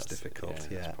questions, which is difficult.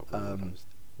 Yeah.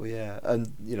 Well, yeah,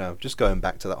 and just going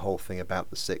back to that whole thing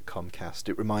about the sitcom cast,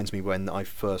 it reminds me when I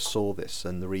first saw this,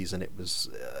 and the reason it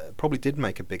was probably did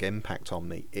make a big impact on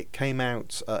me. It came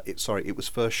out. It was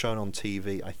first shown on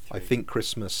TV. I think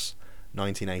Christmas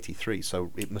 1983.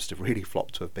 So it must have really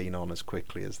flopped to have been on as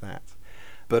quickly as that.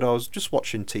 But I was just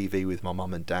watching TV with my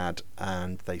mum and dad,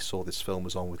 and they saw this film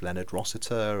was on with Leonard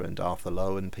Rossiter and Arthur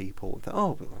Lowe and people. And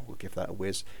thought, we'll give that a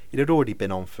whiz. It had already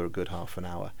been on for a good half an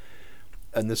hour.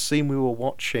 And the scene we were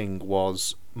watching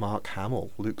was Mark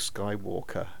Hamill, Luke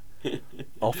Skywalker,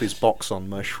 off his box on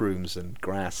mushrooms and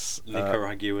grass.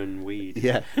 Nicaraguan weed.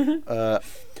 Yeah.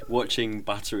 Watching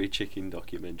Battery Chicken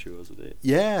documentary, wasn't it?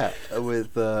 Yeah,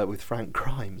 with Frank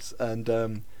Grimes, and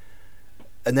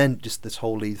then just this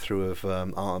whole lead through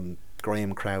of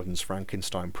Graham Crowden's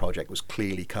Frankenstein project was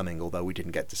clearly coming, although we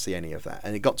didn't get to see any of that.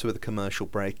 And it got to the commercial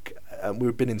break, and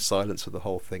we'd been in silence for the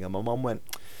whole thing. And my mum went,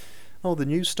 "Oh, the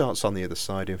news starts on the other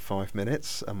side in 5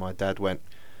 minutes." And my dad went,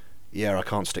 "Yeah, I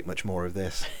can't stick much more of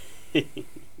this."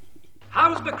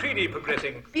 How's Macready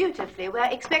progressing? Beautifully. We're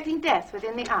expecting death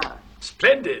within the hour.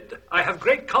 Splendid. I have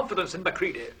great confidence in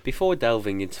Macready. Before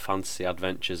delving into fantasy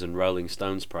adventures and Rolling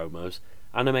Stones promos,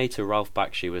 animator Ralph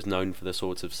Bakshi was known for the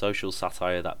sort of social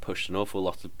satire that pushed an awful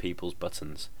lot of people's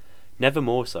buttons. Never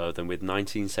more so than with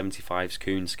 1975's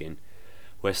Coonskin,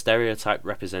 where stereotyped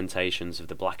representations of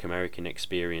the black American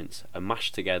experience are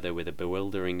mashed together with a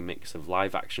bewildering mix of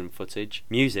live-action footage,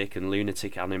 music and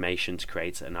lunatic animation to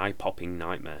create an eye-popping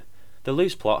nightmare. The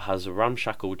loose plot has a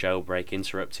ramshackle jailbreak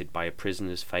interrupted by a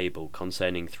prisoner's fable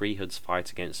concerning three hoods' fight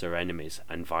against their enemies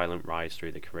and violent rise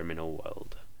through the criminal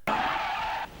world.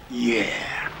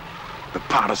 Yeah, the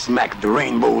pot of smack at the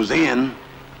rainbow's end.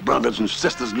 Brothers and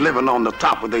sisters living on the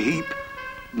top of the heap.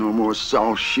 No more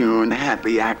soft-shoeing,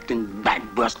 happy acting,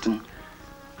 back-busting.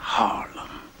 Harlem.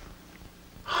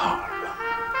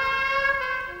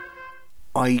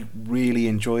 I really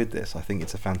enjoyed this. I think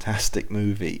it's a fantastic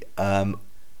movie.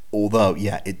 Although,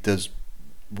 yeah, it does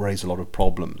raise a lot of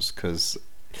problems, because...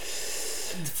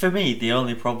 For me, the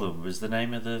only problem was the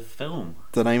name of the film.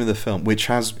 The name of the film, which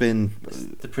has been...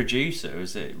 The producer,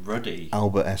 was it Ruddy?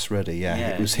 Albert S. Ruddy, yeah.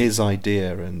 It was his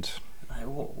idea, and... Like,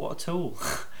 what a tool.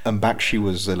 And Bakshi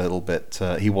was a little bit...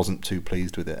 he wasn't too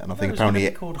pleased with it, and I think it was apparently...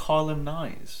 It was called Harlem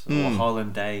Nights, or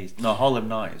Harlem Days. No, Harlem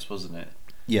Nights, wasn't it?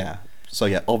 Yeah. So,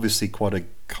 yeah, obviously quite a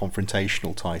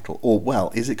confrontational title. Or,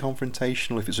 well, is it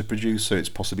confrontational? If it's a producer, it's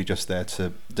possibly just there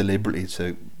to deliberately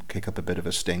to kick up a bit of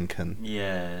a stink and...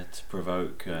 Yeah, to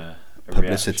provoke a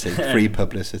publicity, reaction. free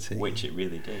publicity. Which it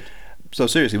really did. So,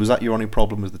 seriously, was that your only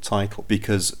problem with the title?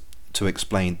 Because, to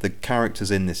explain, the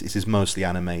characters in this is mostly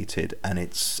animated, and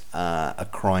it's a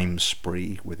crime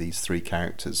spree with these three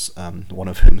characters. One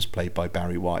of whom is played by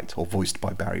Barry White, or voiced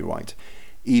by Barry White.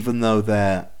 Even though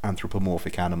they're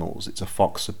anthropomorphic animals, it's a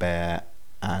fox, a bear,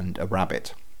 and a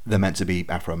rabbit. They're meant to be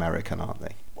Afro-American, aren't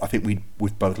they? I think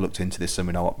we've both looked into this and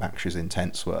we know what Bakshi's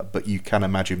intents were, but you can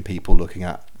imagine people looking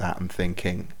at that and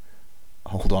thinking,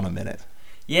 hold on a minute.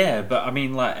 Yeah, but I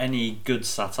mean, like, any good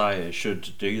satire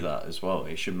should do that as well.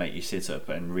 It should make you sit up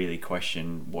and really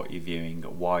question what you're viewing,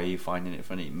 why are you finding it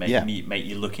funny, make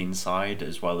you look inside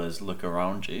as well as look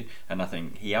around you. And I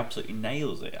think he absolutely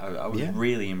nails it. I was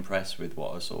really impressed with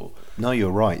what I saw. No,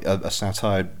 you're right. A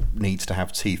satire needs to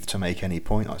have teeth to make any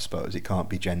point, I suppose. It can't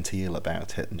be genteel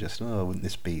about it and just, wouldn't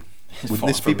this be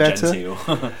better?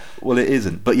 Well, it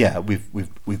isn't. But yeah,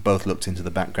 we've both looked into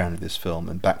the background of this film,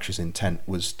 and Bakshi's intent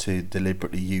was to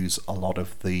deliberately use a lot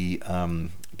of the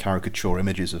caricature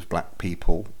images of black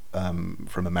people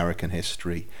from American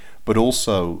history, but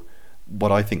also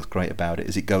what I think is great about it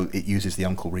is it uses the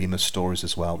Uncle Remus stories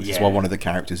as well. This is why one of the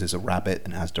characters is a rabbit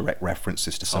and has direct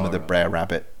references to some of the Brer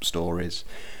Rabbit stories.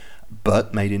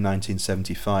 But made in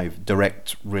 1975,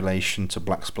 direct relation to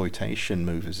blaxploitation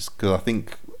movies. Because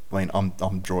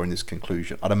I'm drawing this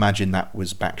conclusion. I'd imagine that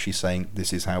was Bakshi saying,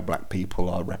 this is how black people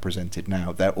are represented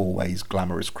now. They're always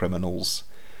glamorous criminals,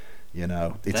 you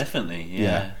know. Definitely,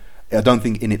 yeah. I don't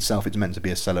think in itself it's meant to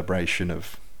be a celebration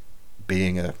of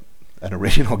being an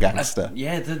original gangster.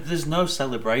 There's no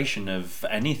celebration of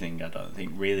anything, I don't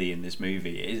think, really, in this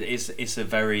movie. It's a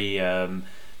very...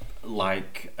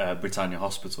 like Britannia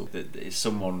Hospital, that is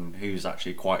someone who's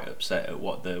actually quite upset at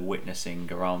what they're witnessing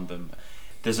around them.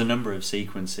 There's a number of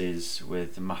sequences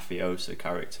with mafioso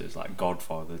characters, like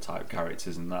Godfather type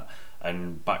characters and that,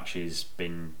 and Bakshi's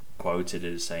been quoted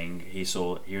as saying he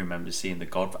remembers seeing the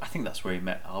Godfather. I think that's where he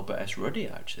met Albert S. Ruddy,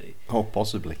 actually. Oh,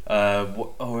 possibly.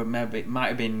 Or it might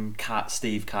have been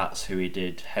Steve Katz, who he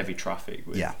did Heavy Traffic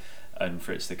with, and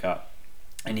Fritz the Cat.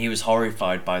 And he was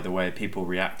horrified by the way people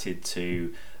reacted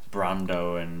to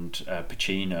Brando and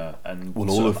Pacino, and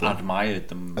all of them admired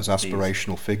them as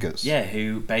aspirational figures. Yeah,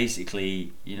 who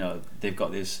basically, they've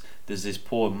got there's this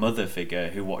poor mother figure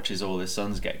who watches all their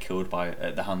sons get killed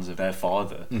at the hands of their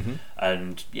father,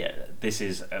 and this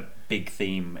is a big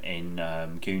theme in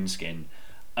Coonskin,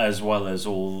 as well as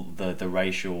all the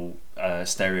racial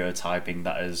stereotyping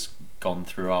that has gone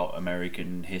throughout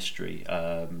American history,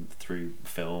 through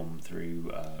film,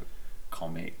 through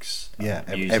comics,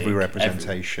 music, every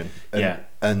representation. Again,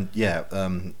 I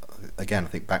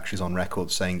think Bakshi's on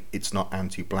record saying it's not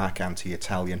anti-black,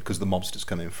 anti-Italian, because the mobsters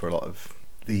come in for a lot of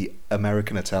the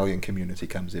American Italian community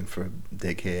comes in for a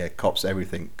dig here, cops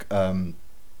everything.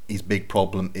 His big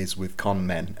problem is with con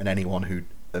men and anyone who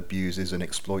abuses and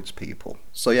exploits people.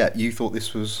 So yeah, you thought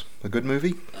this was a good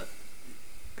movie?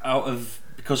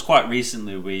 Because quite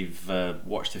recently we've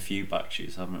watched a few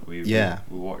Bakshi's, haven't we? Yeah.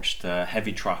 We watched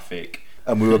Heavy Traffic.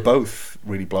 And we were both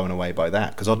really blown away by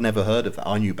that, because I'd never heard of that.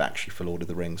 I knew Bakshi for Lord of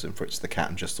the Rings and Fritz the Cat,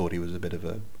 and just thought he was a bit of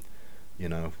a,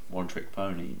 one-trick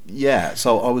pony. Yeah,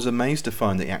 so I was amazed to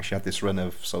find that he actually had this run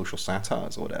of social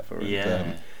satires or whatever. And,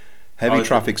 Yeah. Heavy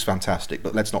Traffic's fantastic,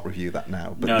 but let's not review that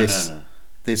now. But No.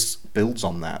 This builds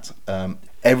on that.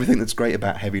 Everything that's great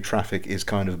about Heavy Traffic is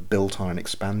kind of built on and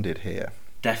expanded here.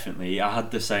 Definitely. I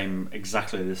had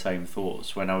exactly the same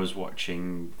thoughts when I was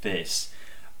watching this.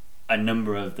 A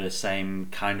number of the same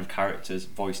kind of characters,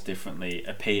 voiced differently,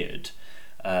 appeared,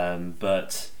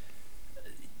 but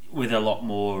with a lot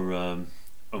more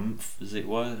oomph, as it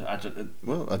were.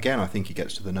 Well, again, I think he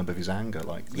gets to the nub of his anger,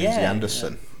 like Lindsay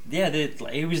Anderson. Yeah,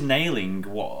 he was nailing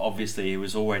what obviously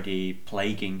was already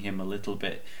plaguing him a little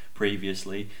bit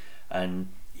previously, and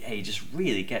he just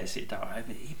really gets it down. I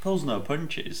mean, he pulls no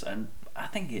punches, and I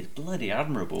think it's bloody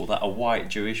admirable that a white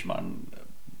Jewish man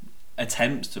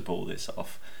attempts to pull this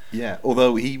off. Yeah,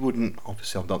 although he wouldn't,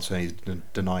 obviously I'm not saying he's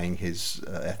denying his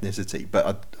ethnicity,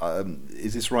 but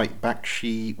is this right?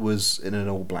 Bakshi was in an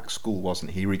all-black school,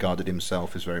 wasn't he? He regarded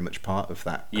himself as very much part of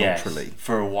that culturally. Yes,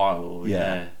 for a while,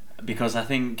 yeah. Because I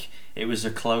think it was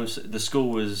the school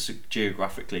was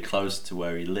geographically close to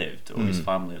where he lived, or his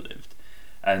family lived.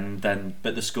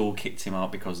 But the school kicked him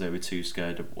out because they were too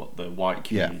scared of what the white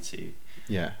community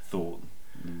thought.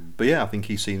 But yeah, I think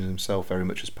he sees himself very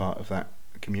much as part of that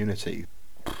community.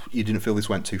 You didn't feel this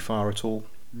went too far at all?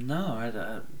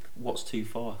 No, what's too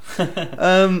far?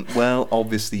 Well,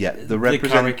 obviously, the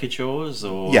caricatures,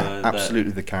 or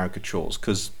absolutely the caricatures.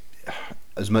 Because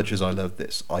as much as I love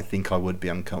this, I think I would be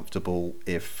uncomfortable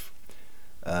if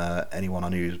anyone I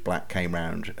knew who's black came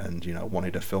round and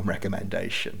wanted a film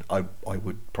recommendation. I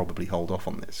would probably hold off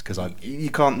on this, because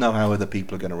you can't know how other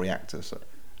people are going to react to it.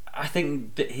 I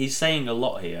think that he's saying a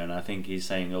lot here, and I think he's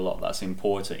saying a lot that's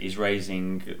important. He's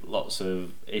raising lots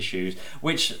of issues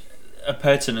which are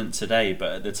pertinent today,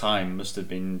 but at the time must have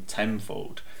been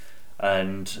tenfold.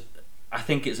 And I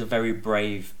think it's a very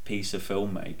brave piece of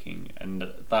filmmaking, and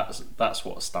that's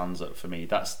what stands up for me.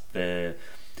 That's the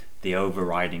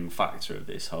overriding factor of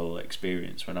this whole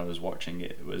experience. When I was watching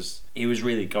it, he was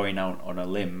really going out on a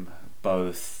limb,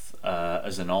 both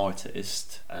as an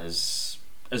artist, as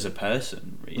a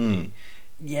person, really.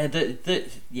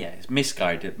 It's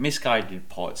misguided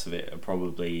parts of it are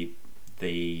probably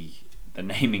the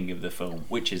naming of the film,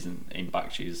 which isn't in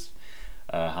Bakshi's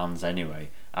hands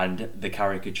anyway, and the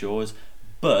caricatures,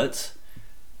 but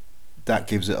that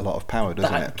gives it a lot of power,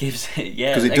 doesn't it? Gives it,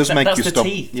 because it does make you stop.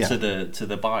 Teeth to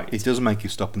the bite. It does make you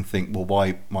stop and think, well,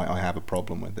 why might I have a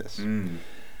problem with this?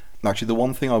 Actually, the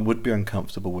one thing I would be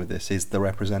uncomfortable with this is the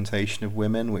representation of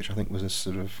women, which I think was a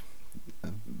sort of a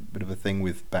bit of a thing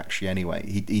with Bakshi anyway.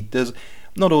 He does,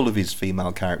 not all of his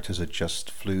female characters are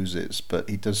just floozes, but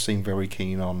he does seem very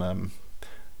keen on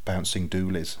bouncing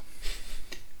doolies.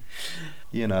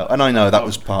 And I know that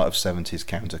was part of 70s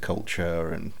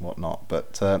counterculture and whatnot,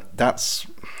 but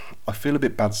I feel a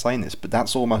bit bad saying this, but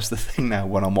that's almost the thing now.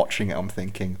 When I'm watching it, I'm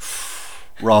thinking,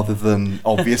 rather than,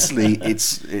 obviously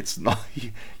it's not,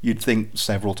 you'd think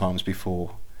several times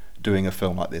before doing a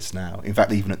film like this now. In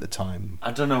fact, even at the time,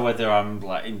 I don't know whether I'm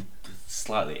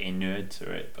slightly inured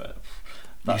to it, but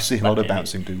you see a lot of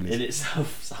bouncing doolies. It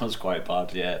itself sounds quite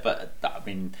bad, yeah. But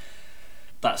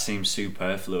that seems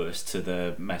superfluous to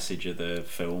the message of the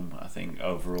film. I think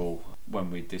overall, when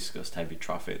we discussed Heavy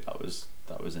Traffic, that was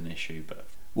an issue. But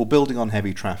building on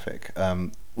Heavy Traffic,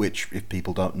 which, if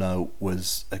people don't know,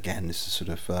 was, again, this is sort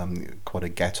of quite a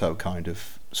ghetto kind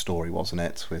of story, wasn't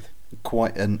it? With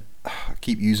quite an, I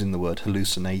keep using the word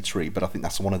hallucinatory, but I think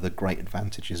that's one of the great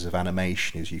advantages of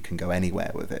animation, is you can go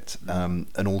anywhere with it, and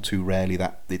all too rarely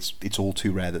it's all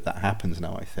too rare that happens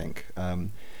now, I think.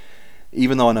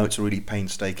 Even though I know it's a really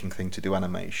painstaking thing to do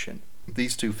into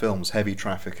these two films, Heavy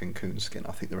Traffic and Coonskin,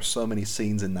 I think there are so many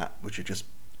scenes in that which are just,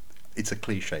 it's a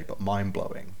cliche but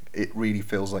mind-blowing. It really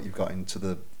feels like you've got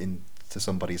into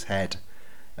somebody's head,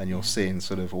 and you're seeing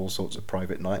sort of all sorts of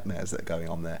private nightmares that are going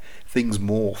on there. Things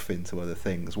morph into other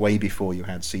things way before you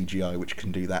had CGI, which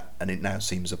can do that, and it now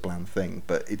seems a bland thing,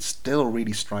 but it's still a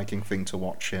really striking thing to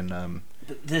watch.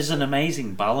 There's an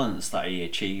amazing balance that he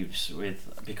achieves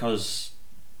because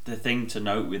the thing to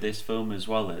note with this film as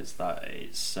well is that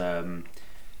it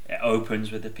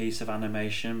opens with a piece of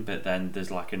animation, but then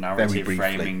there's like a narrative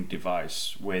framing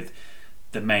device with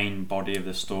the main body of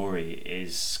the story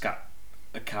is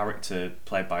a character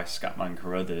played by Scatman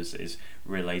Carruthers is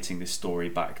relating this story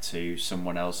back to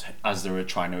someone else as they were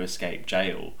trying to escape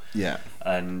jail. Yeah.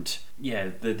 And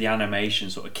the animation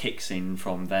sort of kicks in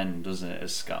from then, doesn't it?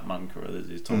 As Scatman Carruthers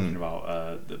is talking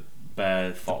about the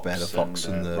bear, fox,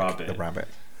 and the rabbit. The rabbit.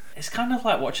 It's kind of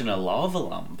like watching a lava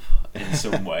lamp in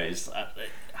some ways.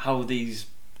 How these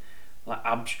like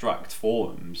abstract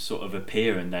forms sort of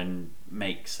appear and then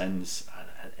make sense.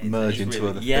 Merge into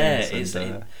other things.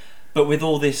 But with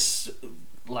all this,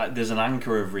 like, there's an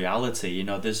anchor of reality. You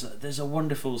know, there's a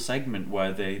wonderful segment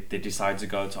where they decide to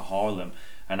go to Harlem,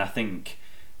 and I think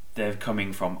they're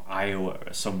coming from Iowa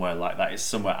or somewhere like that. It's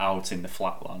somewhere out in the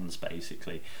flatlands,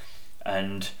 basically,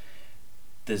 and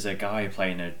there's a guy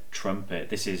playing a trumpet.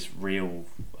 This is real.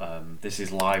 This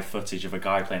is live footage of a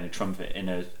guy playing a trumpet in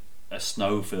a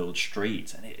snow-filled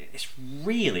street, and it's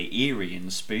really eerie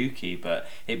and spooky. But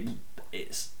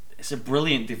it's a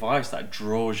brilliant device that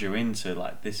draws you into,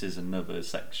 like, this is another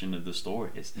section of the story.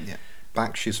 Yeah,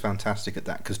 Bakshi's fantastic at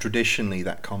that, because traditionally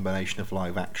that combination of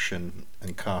live action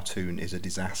and cartoon is a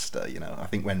disaster. You know, I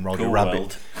think when Roger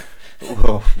Rabbit.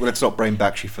 Well, let's not blame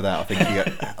Bakshi for that. I think he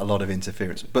got a lot of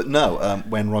interference. But no,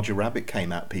 when Roger Rabbit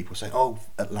came out, people say, "Oh,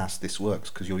 at last this works,"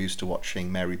 because you're used to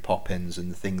watching Mary Poppins and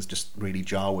the things just really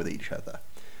jar with each other.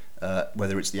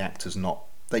 Whether it's the actors not,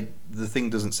 the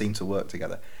thing doesn't seem to work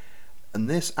together. And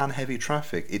this and Heavy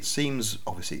Traffic, it seems,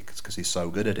 obviously because he's so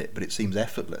good at it, but it seems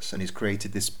effortless, and he's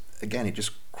created this, again, it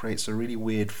just creates a really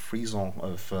weird frisson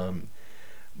of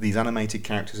these animated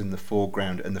characters in the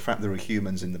foreground and the fact there are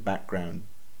humans in the background.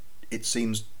 It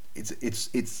seems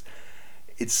it's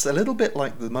a little bit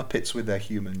like the Muppets with their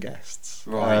human guests.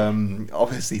 Right.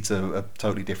 Obviously to a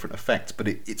totally different effect, but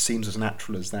it seems as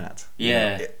natural as that.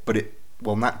 Yeah.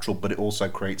 Natural, but it also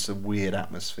creates a weird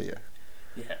atmosphere.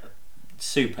 Yeah.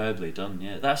 Superbly done.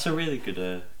 Yeah, that's a really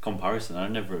good comparison. I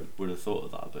never would have thought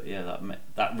of that, but yeah,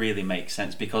 that really makes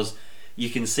sense, because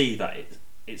you can see that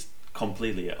it's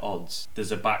completely at odds.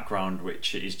 There's a background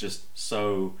which is just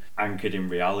so anchored in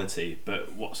reality,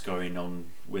 but what's going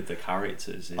on with the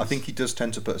characters is... I think he does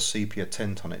tend to put a sepia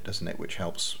tint on it, doesn't it, which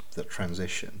helps the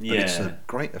transition. But it's a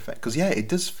great effect, because it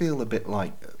does feel a bit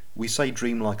like, we say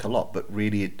dreamlike a lot, but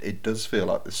really it does feel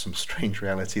like there's some strange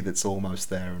reality that's almost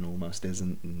there and almost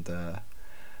isn't, and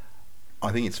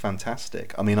I think it's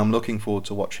fantastic. I mean, I'm looking forward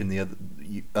to watching the other.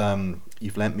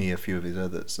 You've lent me a few of his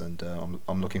others, and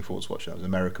I'm looking forward to watching those.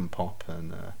 American Pop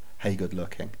and Hey Good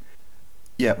Looking.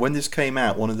 Yeah, when this came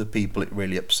out, one of the people it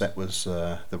really upset was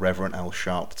the Reverend Al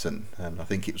Sharpton, and I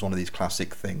think it was one of these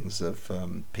classic things of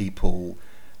people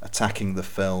attacking the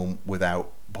film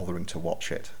without bothering to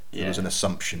watch it. There was an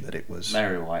assumption that it was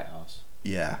Mary Whitehouse.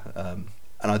 Yeah, and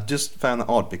I just found that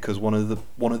odd, because one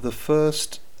of the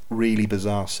first really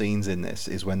bizarre scenes in this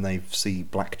is when they see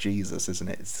Black Jesus, isn't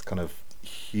it? It's kind of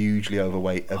hugely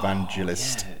overweight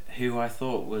evangelist. Who I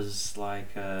thought was like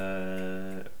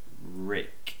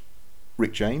Rick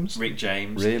James? Rick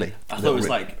James. Really? I thought it was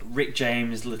like Rick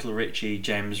James, Little Richie,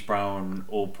 James Brown,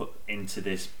 all put into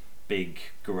this big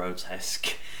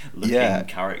grotesque looking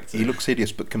character. He looks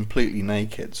hideous but completely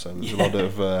naked, so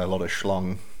there's a lot of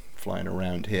schlong flying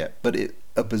around here. But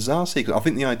a bizarre sequence. I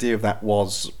think the idea of that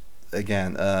was,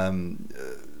 again,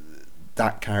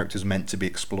 that character's meant to be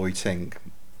exploiting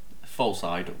false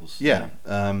idols. Yeah.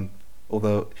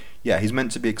 Although, he's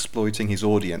meant to be exploiting his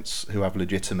audience who have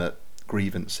legitimate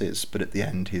grievances, but at the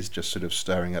end he's just sort of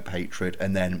stirring up hatred,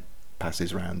 and then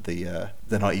passes around they're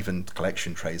not even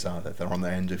collection trays, are they? They're on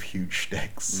the end of huge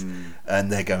sticks,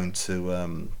 and they're going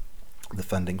to the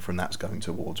funding from that's going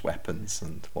towards weapons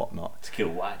and whatnot to kill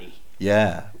Whitey.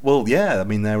 Yeah, well, I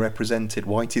mean,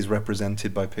 Whitey's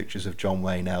represented by pictures of John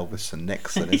Wayne, Elvis and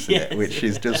Nixon, isn't it? Which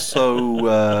is just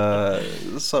so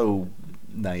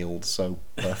nailed so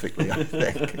perfectly, I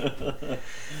think.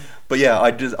 But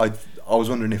I was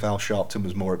wondering if Al Sharpton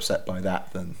was more upset by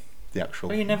that than the actual...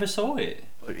 Well, you never saw it.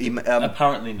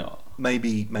 Apparently not.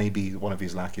 Maybe one of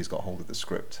his lackeys got hold of the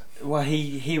script. Well,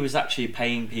 he was actually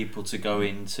paying people to go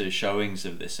into showings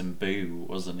of this and boo,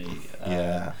 wasn't he?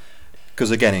 Yeah. Because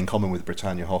again, in common with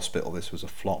Britannia Hospital, this was a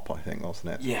flop, I think,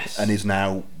 wasn't it? Yes. And is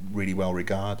now really well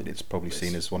regarded. It's probably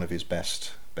seen as one of his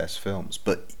best films.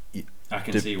 But I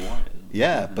can see why.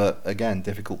 Yeah, but again,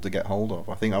 difficult to get hold of.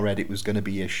 I think I read it was going to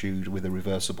be issued with a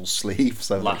reversible sleeve.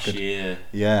 So last year.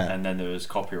 Yeah. And then there was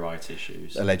copyright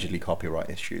issues. Allegedly copyright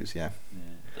issues, yeah.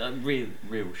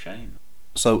 Real shame.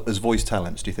 So, as voice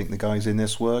talents, do you think the guys in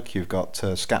this work? You've got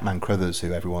Scatman Crothers,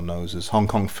 who everyone knows as Hong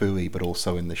Kong Phooey, but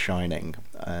also in The Shining,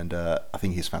 and I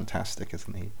think he's fantastic,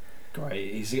 isn't he?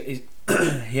 Great.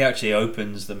 He actually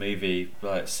opens the movie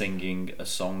by singing a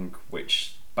song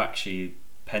which Bakshi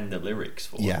penned the lyrics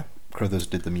for. Yeah, Crothers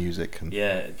did the music. And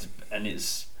Yeah, it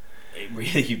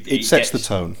really it sets the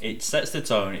tone. It sets the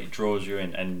tone. It draws you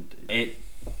in, and it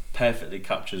perfectly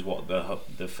captures what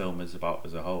the film is about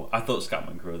as a whole. I thought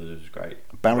Scatman Crothers was great.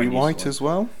 Barry When you White saw as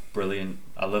well. Brilliant.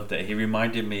 I loved it. He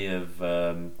reminded me of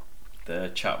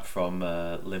the chap from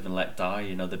Live and Let Die.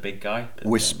 You know, the big guy.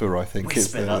 Whisper, I think.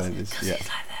 Whisper, is that's the, it. 'Cause yeah. he's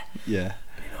like that. Yeah.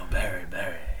 You know,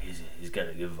 Barry. He's got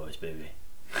a good voice, baby.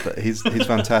 But he's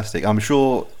fantastic. I'm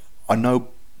sure I know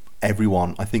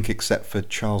everyone, I think, except for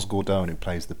Charles Gordon, who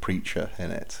plays the preacher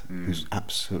in it, who's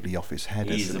absolutely off his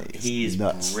head, isn't he? He's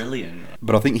nuts. brilliant.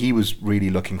 But I think he was really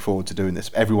looking forward to doing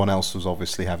this. Everyone else was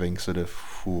obviously having sort of,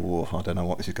 I don't know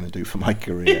what this is going to do for my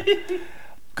career.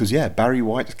 Because, yeah, Barry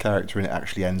White's character in it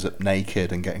actually ends up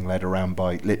naked and getting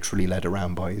literally led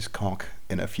around by his cock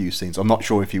in a few scenes. I'm not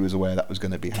sure if he was aware that was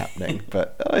going to be happening,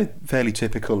 but fairly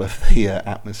typical of the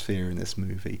atmosphere in this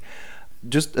movie.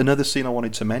 Just another scene I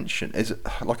wanted to mention is,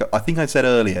 like I think I said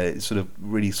earlier, it sort of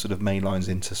really sort of mainlines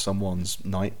into someone's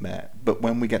nightmare. But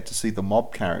when we get to see the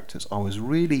mob characters, I was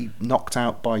really knocked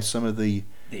out by some of the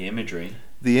imagery.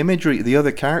 The imagery, the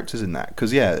other characters in that,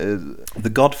 because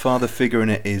the Godfather figure in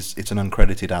it's an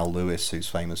uncredited Al Lewis, who's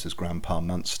famous as Grandpa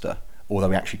Munster, although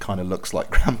he actually kind of looks like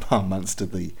Grandpa Munster,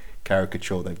 the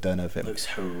caricature they've done of him. Looks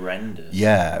horrendous.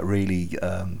 Yeah, really,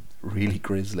 really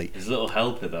grisly. His little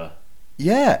helper though.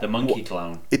 Yeah, the monkey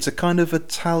clown. It's a kind of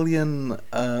Italian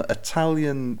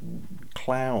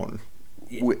clown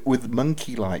with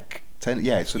monkey-like.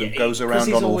 It sort of goes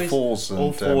around on all fours.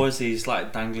 All fours. He's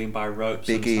like dangling by ropes.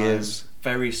 Big ears,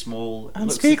 very small,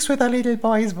 and speaks with a little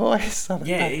boy's voice.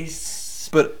 Yeah, he's.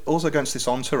 But also against this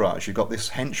entourage, you've got this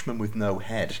henchman with no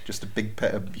head, just a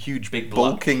huge,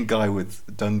 bulking guy with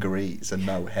dungarees and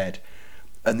no head,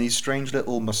 and these strange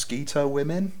little mosquito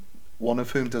women, one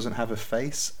of whom doesn't have a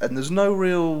face, and there's no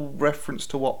real reference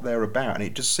to what they're about, and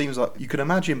it just seems like you could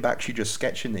imagine Bakshi just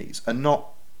sketching these, and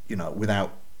not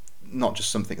just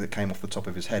something that came off the top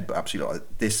of his head, but absolutely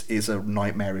like, this is a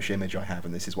nightmarish image I have,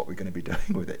 and this is what we're going to be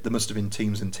doing with it. There must have been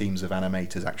teams and teams of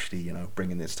animators actually,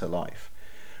 bringing this to life.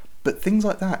 But things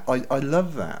like that, I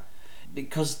love that.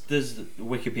 Because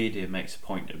Wikipedia makes a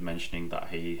point of mentioning that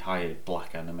he hired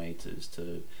black animators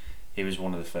he was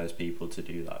one of the first people to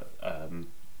do that.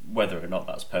 Whether or not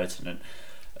that's pertinent,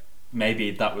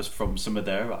 maybe that was from some of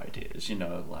their ideas.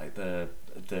 Like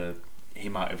he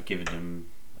might have given him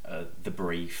the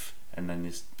brief, and then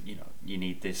this, you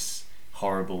need this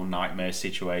horrible nightmare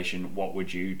situation. What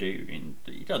would you do? And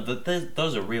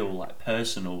those are real, like,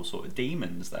 personal sort of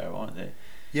demons there, aren't they?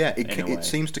 Yeah, it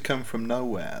seems to come from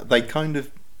nowhere. They kind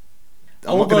of.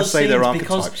 I'm not going to say they're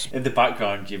archetypes. Because in the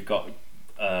background you've got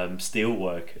steel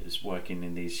workers working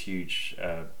in these huge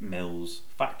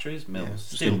factories,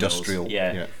 steel industrial mills.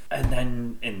 Yeah. And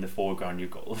then in the foreground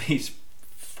you've got all these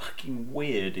fucking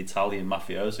weird Italian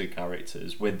mafioso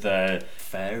characters with their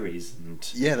fairies and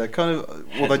they're kind of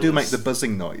they do make the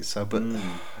buzzing noise, but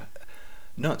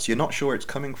nuts, you're not sure where it's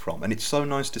coming from, and it's so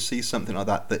nice to see something like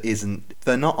that isn't,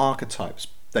 they're not archetypes,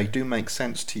 they do make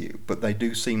sense to you, but they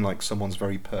do seem like someone's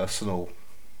very personal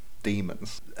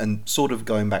demons. And sort of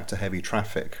going back to Heavy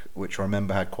Traffic, which I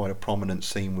remember had quite a prominent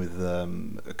scene with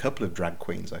a couple of drag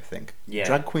queens, I think. Yeah.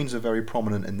 Drag queens are very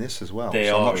prominent in this as well. I'm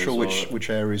not sure which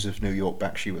areas of New York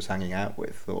Bakshi was hanging out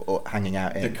with or hanging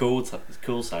out in. The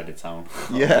cool side of town.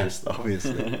 Yeah,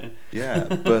 obviously. Yeah,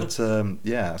 but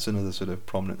that's another sort of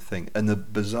prominent thing. And the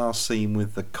bizarre scene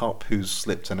with the cop who's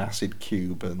slipped an acid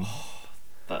cube and.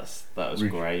 That was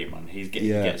great, man. He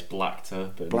gets blacked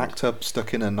up,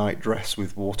 stuck in a nightdress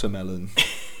with watermelon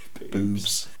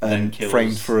boobs, and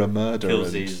framed for a murder.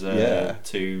 Kills his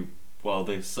two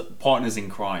partners in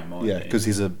crime. Because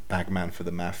he's a bagman for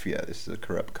the mafia. This is a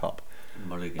corrupt cop.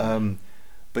 Mulligan.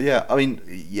 But yeah, I mean,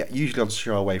 usually I'll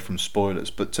shy away from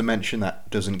spoilers, but to mention that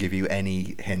doesn't give you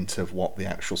any hint of what the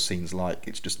actual scene's like.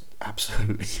 It's just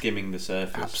absolutely skimming the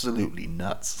surface. Absolutely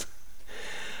nuts.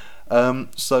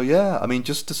 I mean,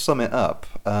 just to sum it up,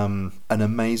 an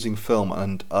amazing film,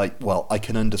 and I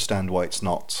can understand why it's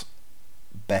not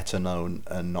better known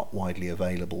and not widely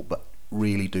available, but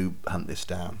really do hunt this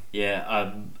down.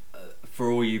 Yeah, for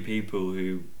all you people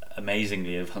who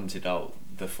amazingly have hunted out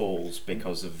The Falls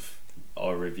because of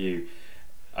our review,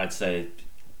 I'd say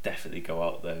definitely go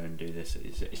out there and do this.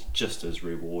 It's just as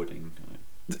rewarding.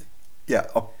 Yeah,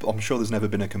 I'm sure there's never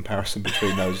been a comparison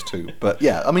between those two, but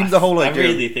yeah, I mean the whole idea. I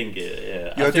really think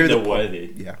I think they're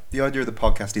worthy. Yeah, the idea of the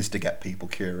podcast is to get people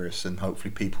curious, and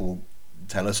hopefully people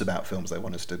tell us about films they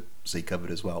want us to see covered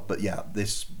as well. But yeah,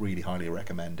 this really highly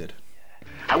recommended.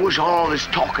 I wish all this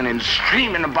talking and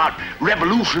screaming about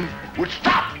revolution would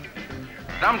stop.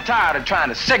 I'm tired of trying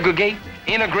to segregate,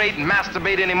 integrate and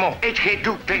masturbate anymore. HK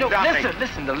Duke, take Look, down.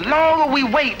 listen, the longer we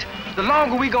wait, the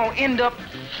longer we gonna end up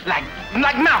like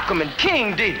Malcolm and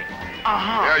King did.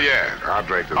 Uh-huh. Yeah, I'll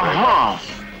drink to that. Uh-huh.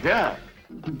 Yeah.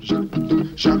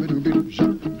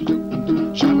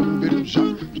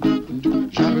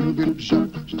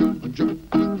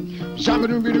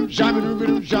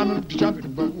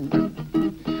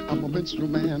 I'm a minstrel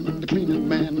man, I'm the cleaning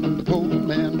man, I'm the pole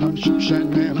man, I'm a shoe shine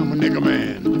man, I'm a nigger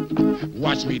man.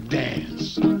 Watch me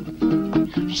dance.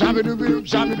 Shabba-doo-boo,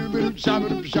 shabba-doo-boo,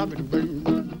 shabba-doo-boo,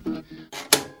 shabba-doo-boo.